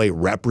Callaway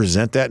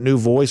represent that new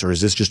voice, or is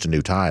this just a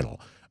new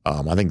title?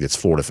 I think it's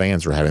Florida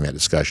fans are having that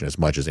discussion as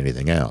much as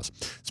anything else.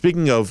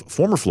 Speaking of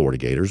former Florida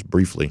Gators,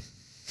 briefly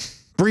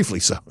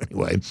so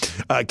anyway,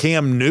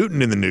 Cam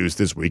Newton in the news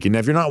this week. And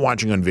if you're not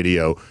watching on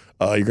video,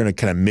 you're going to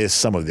kind of miss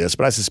some of this,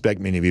 but I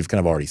suspect many of you have kind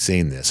of already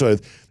seen this. So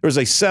there was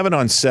a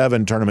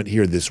 7-on-7 tournament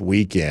here this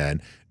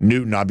weekend.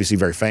 Newton, obviously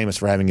very famous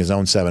for having his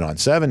own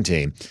 7-on-7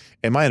 team.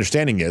 And my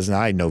understanding is, and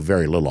I know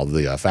very little of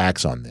the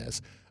facts on this,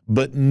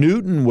 but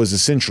Newton was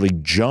essentially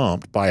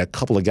jumped by a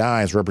couple of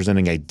guys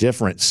representing a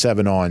different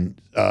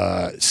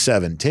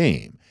 7-on-7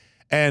 team.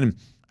 And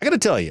I got to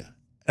tell you,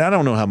 and I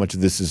don't know how much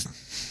of this is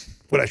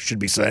what I should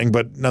be saying,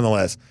 but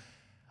nonetheless,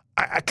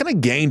 I kind of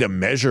gained a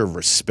measure of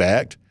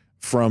respect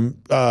from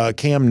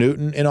Cam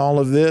Newton in all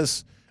of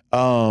this.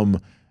 I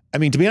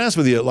mean, to be honest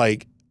with you,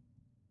 like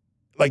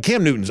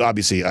Cam Newton's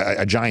obviously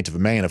a giant of a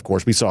man, of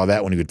course. We saw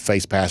that when he would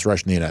face pass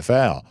rush in the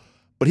NFL.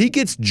 But he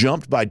gets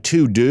jumped by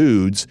two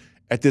dudes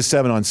at this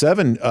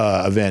 7-on-7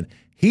 event.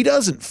 He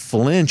doesn't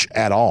flinch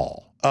at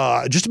all.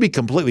 Just to be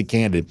completely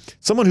candid,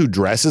 someone who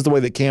dresses the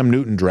way that Cam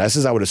Newton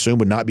dresses, I would assume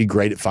would not be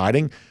great at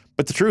fighting.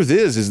 But the truth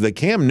is that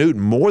Cam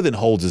Newton more than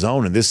holds his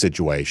own in this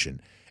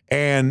situation.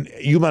 And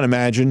you might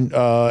imagine,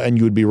 and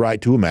you would be right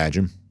to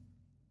imagine,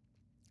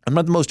 I'm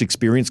not the most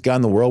experienced guy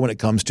in the world when it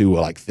comes to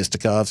like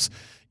fisticuffs.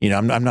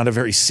 I'm not a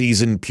very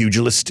seasoned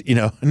pugilist,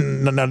 not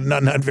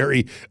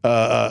very,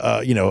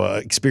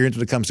 experienced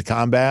when it comes to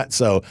combat.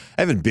 So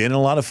I haven't been in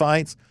a lot of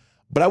fights.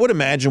 But I would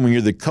imagine when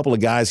you're the couple of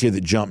guys here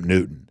that jump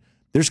Newton,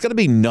 there's got to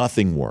be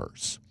nothing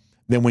worse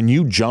than when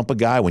you jump a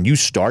guy, when you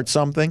start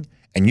something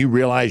and you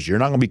realize you're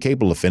not going to be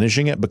capable of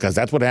finishing it, because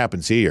that's what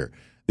happens here.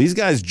 These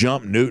guys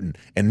jump Newton,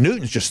 and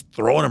Newton's just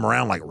throwing him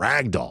around like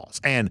rag dolls.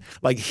 And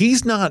like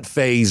he's not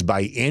fazed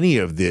by any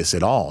of this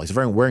at all. He's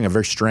wearing a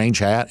very strange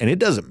hat, and it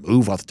doesn't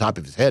move off the top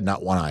of his head,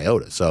 not one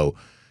iota. So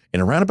in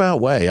a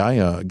roundabout way,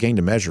 I gained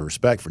a measure of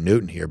respect for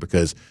Newton here,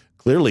 because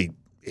clearly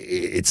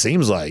it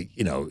seems like,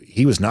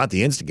 he was not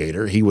the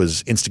instigator. He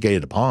was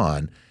instigated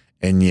upon,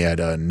 and yet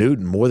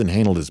Newton more than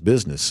handled his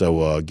business.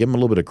 So give him a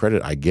little bit of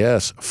credit, I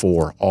guess,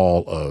 for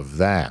all of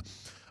that.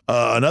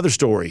 Another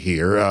story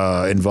here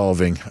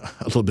involving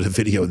a little bit of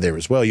video there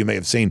as well. You may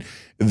have seen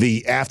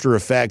the after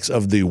effects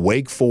of the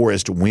Wake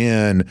Forest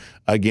win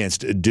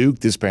against Duke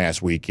this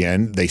past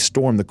weekend. They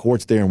stormed the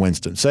courts there in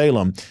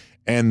Winston-Salem,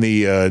 and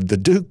the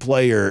Duke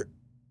player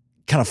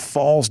kind of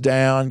falls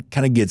down,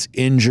 kind of gets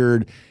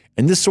injured,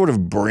 and this sort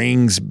of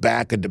brings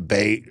back a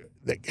debate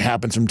that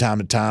happens from time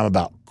to time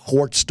about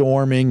court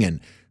storming and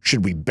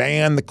should we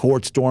ban the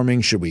court storming?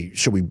 Should we?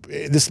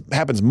 This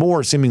happens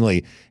some.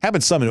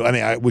 I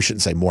mean, we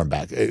shouldn't say more and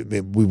back.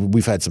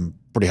 We've had some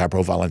pretty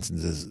high-profile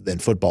instances in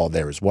football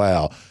there as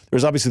well. There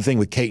was obviously the thing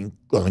with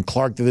Caitlin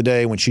Clark the other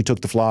day when she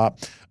took the flop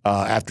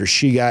after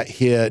she got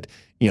hit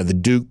the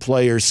Duke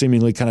players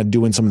seemingly kind of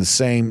doing some of the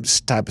same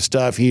type of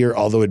stuff here,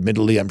 although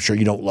admittedly, I'm sure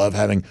you don't love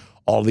having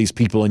all these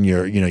people in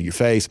your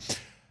face.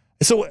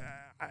 So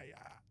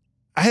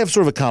I have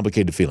sort of a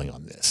complicated feeling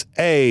on this.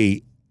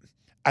 I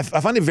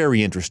find it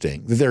very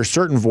interesting that there are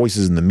certain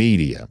voices in the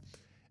media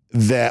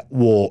that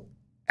will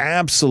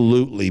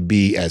absolutely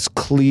be as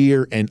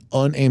clear and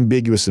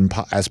unambiguous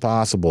as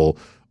possible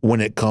when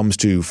it comes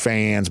to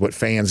fans, what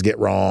fans get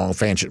wrong,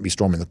 fans shouldn't be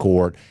storming the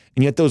court.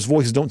 And yet those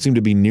voices don't seem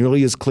to be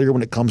nearly as clear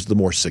when it comes to the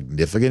more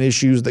significant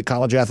issues that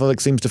college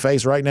athletics seems to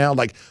face right now.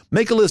 Like,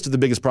 make a list of the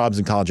biggest problems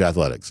in college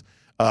athletics.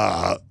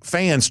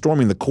 Fans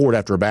storming the court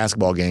after a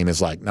basketball game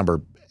is like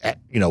number,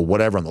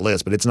 whatever on the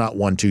list, but it's not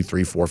 1, 2,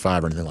 3, 4,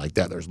 5 or anything like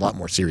that. There's a lot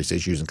more serious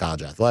issues in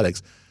college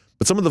athletics.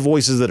 But some of the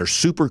voices that are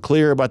super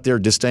clear about their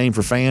disdain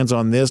for fans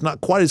on this,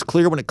 not quite as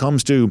clear when it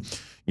comes to,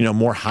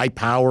 more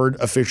high-powered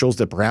officials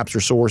that perhaps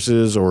are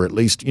sources or at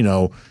least,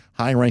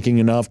 high-ranking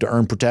enough to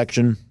earn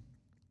protection.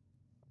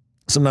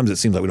 Sometimes it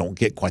seems like we don't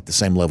get quite the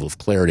same level of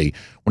clarity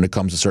when it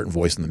comes to certain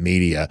voice in the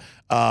media.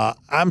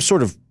 I'm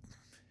sort of,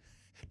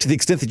 to the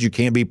extent that you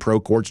can be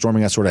pro-court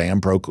storming, I sort of am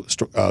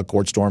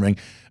pro-court storming.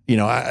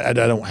 I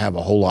don't have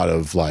a whole lot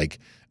of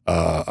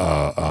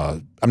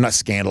I'm not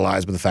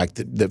scandalized by the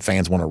fact that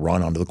fans want to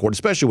run onto the court,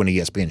 especially when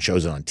ESPN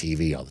shows it on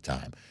TV all the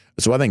time.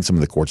 So I think some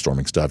of the court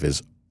storming stuff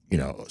is,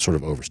 sort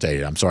of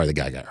overstated. I'm sorry the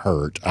guy got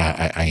hurt.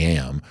 I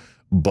am,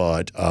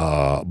 but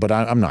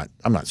I'm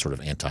not sort of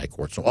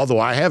anti-court storming.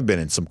 Although I have been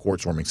in some court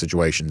storming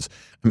situations.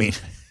 I mean,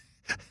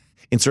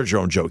 insert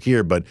your own joke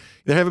here, but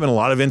there haven't been a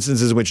lot of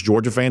instances in which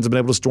Georgia fans have been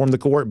able to storm the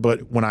court.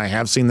 But when I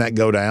have seen that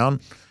go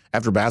down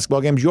after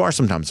basketball games, you are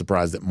sometimes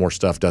surprised that more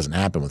stuff doesn't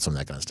happen with some of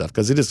that kind of stuff,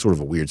 because it is sort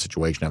of a weird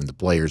situation having the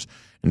players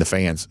and the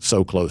fans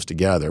so close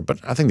together. But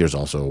I think there's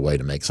also a way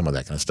to make some of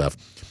that kind of stuff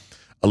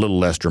a little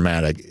less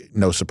dramatic.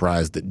 No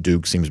surprise that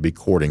Duke seems to be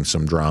courting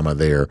some drama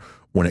there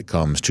when it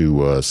comes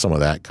to some of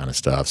that kind of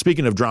stuff.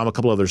 Speaking of drama, a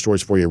couple other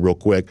stories for you real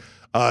quick.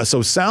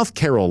 So South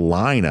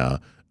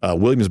Carolina,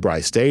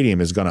 Williams-Brice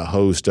Stadium is going to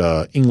host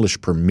an English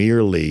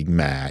Premier League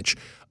match.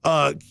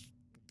 Can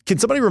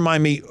somebody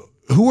remind me,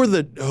 who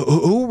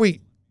are we?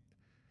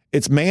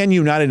 It's Man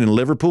United and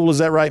Liverpool, is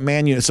that right?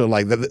 Man United. So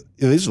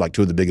these are like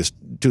two of the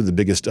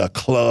biggest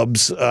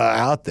clubs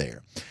out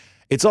there.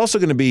 It's also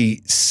going to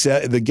be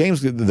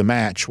the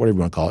match, whatever you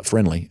want to call it,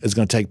 friendly, is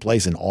going to take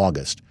place in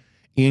August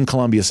in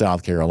Columbia,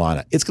 South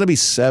Carolina. It's going to be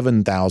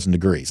 7,000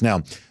 degrees.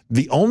 Now,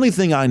 the only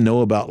thing I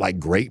know about like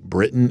Great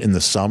Britain in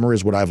the summer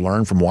is what I've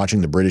learned from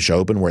watching the British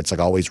Open, where it's like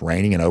always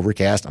raining and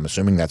overcast. I'm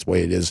assuming that's the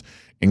way it is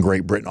in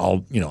Great Britain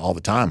all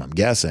the time, I'm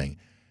guessing.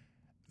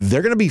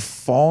 They're going to be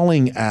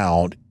falling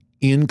out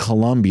in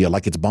Columbia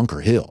like it's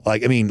Bunker Hill.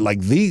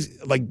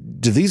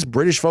 Do these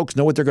British folks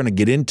know what they're going to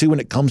get into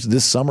when it comes to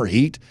this summer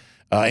heat?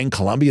 In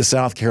Columbia,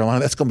 South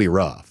Carolina, that's going to be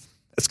rough.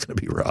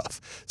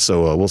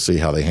 So we'll see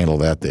how they handle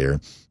that there.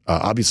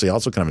 Obviously,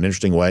 also kind of an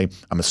interesting way.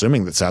 I'm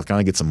assuming that South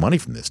Carolina gets some money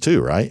from this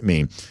too, right? I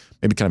mean,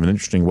 maybe kind of an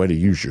interesting way to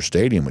use your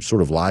stadium, which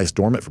sort of lies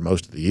dormant for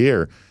most of the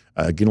year.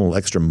 Getting a little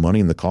extra money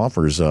in the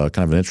coffers, kind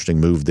of an interesting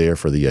move there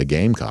for the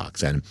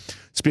Gamecocks. And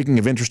speaking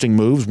of interesting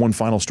moves, one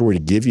final story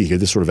to give you here,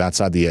 this sort of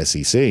outside the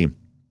SEC.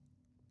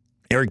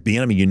 Eric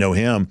Bieniemy, you know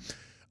him.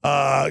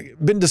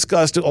 Been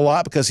discussed a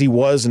lot because he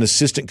was an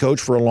assistant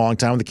coach for a long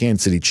time with the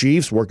Kansas City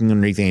Chiefs, working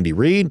underneath Andy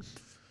Reid.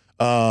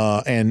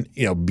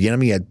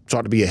 Bieniemy had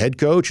sought to be a head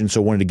coach, and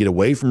so wanted to get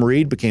away from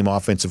Reid, became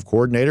offensive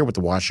coordinator with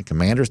the Washington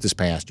Commanders this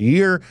past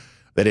year.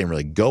 That didn't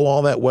really go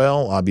all that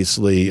well.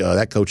 Obviously,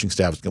 that coaching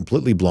staff was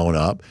completely blown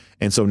up.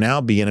 And so now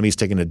Bieniemy's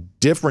taking a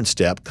different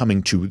step,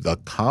 coming to the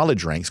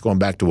college ranks, going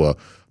back to a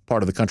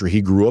part of the country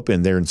he grew up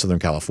in there in Southern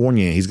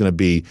California. He's going to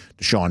be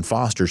Deshaun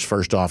Foster's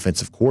first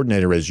offensive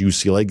coordinator as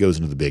UCLA goes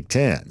into the Big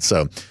Ten.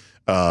 So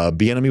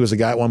Bieniemy was a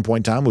guy at one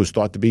point in time who was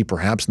thought to be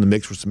perhaps in the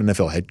mix for some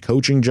NFL head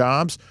coaching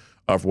jobs.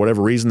 For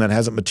whatever reason, that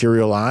hasn't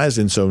materialized.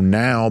 And so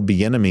now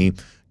Bieniemy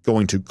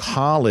going to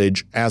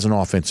college as an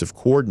offensive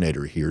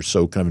coordinator here.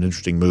 So kind of an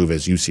interesting move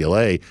as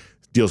UCLA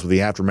deals with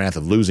the aftermath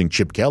of losing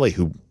Chip Kelly,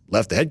 who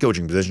left the head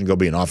coaching position to go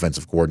be an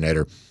offensive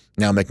coordinator,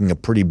 now making a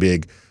pretty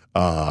big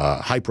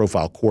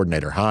high-profile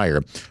coordinator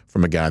hire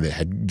from a guy that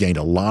had gained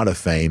a lot of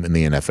fame in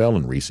the NFL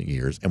in recent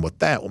years. And with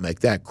that, will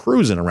make that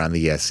cruising around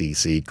the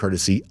SEC,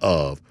 courtesy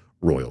of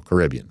Royal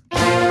Caribbean.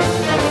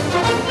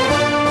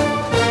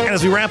 And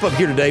as we wrap up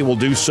here today, we'll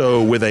do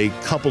so with a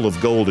couple of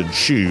golden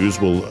shoes.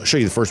 We'll show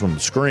you the first one on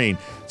the screen.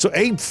 So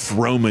Abe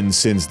Froman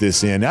sends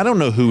this in. I don't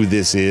know who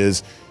this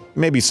is.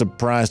 You may be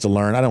surprised to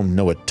learn I don't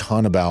know a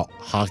ton about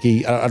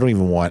hockey. I don't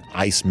even want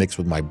ice mixed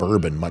with my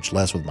bourbon, much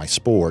less with my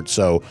sport.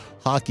 So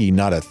hockey,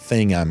 not a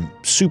thing I'm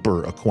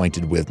super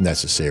acquainted with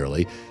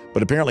necessarily.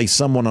 But apparently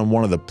someone on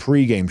one of the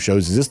pregame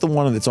shows, is this the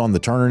one that's on the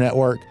Turner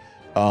Network?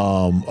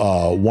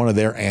 One of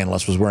their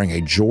analysts was wearing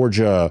a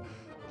Georgia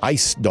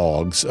Ice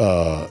Dogs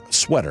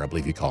sweater, I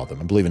believe you call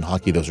them. I believe in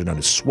hockey those are known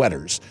as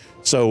sweaters.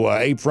 So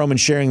Abe Froman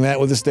sharing that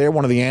with us there,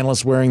 one of the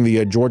analysts wearing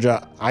the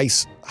Georgia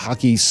Ice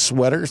Hockey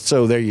sweater.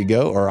 So there you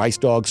go, or Ice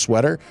Dog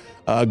sweater.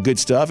 Good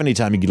stuff.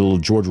 Anytime you get a little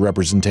Georgia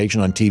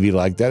representation on TV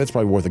like that, it's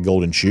probably worth a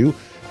golden shoe.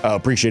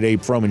 Appreciate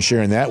Abe Froman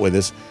sharing that with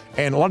us.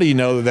 And a lot of you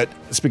know that,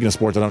 speaking of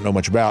sports I don't know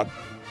much about,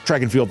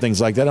 track and field,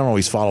 things like that, I don't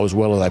always follow as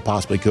well as I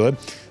possibly could.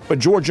 But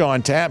Georgia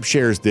on Tap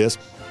shares this.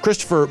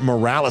 Christopher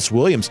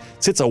Morales-Williams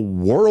sets a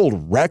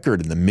world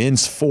record in the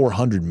men's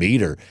 400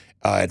 meter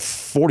at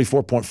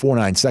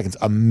 44.49 seconds.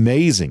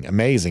 Amazing.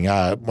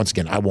 Once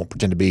again, I won't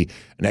pretend to be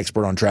an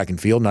expert on track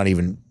and field, not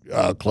even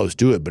close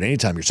to it. But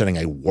anytime you're setting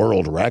a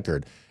world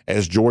record,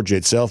 as Georgia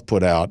itself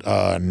put out,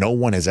 no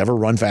one has ever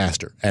run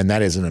faster. And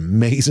that is an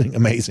amazing,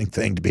 amazing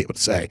thing to be able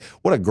to say.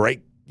 What a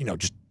great,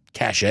 just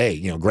cachet,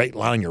 great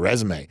line on your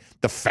resume.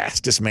 The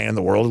fastest man in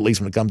the world, at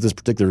least when it comes to this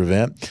particular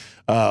event.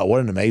 What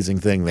an amazing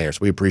thing there. So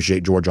we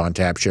appreciate Georgia on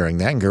Tap sharing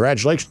that. And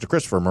congratulations to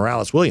Christopher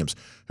Morales-Williams,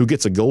 who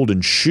gets a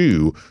golden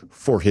shoe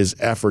for his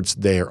efforts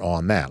there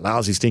on that.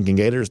 Lousy, stinking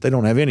Gators, they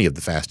don't have any of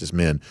the fastest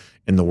men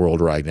in the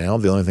world right now.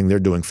 The only thing they're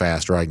doing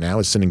fast right now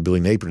is sending Billy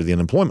Napier to the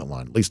unemployment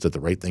line, at least at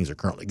the rate things are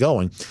currently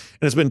going.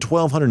 And it's been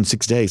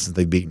 1,206 days since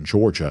they've beaten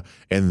Georgia.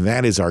 And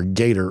that is our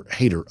Gator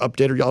Hater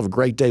Updater. Y'all have a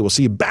great day. We'll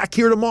see you back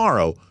here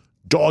tomorrow.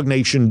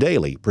 DawgNation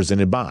Daily,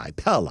 presented by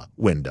Pella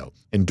Window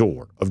and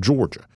Door of Georgia.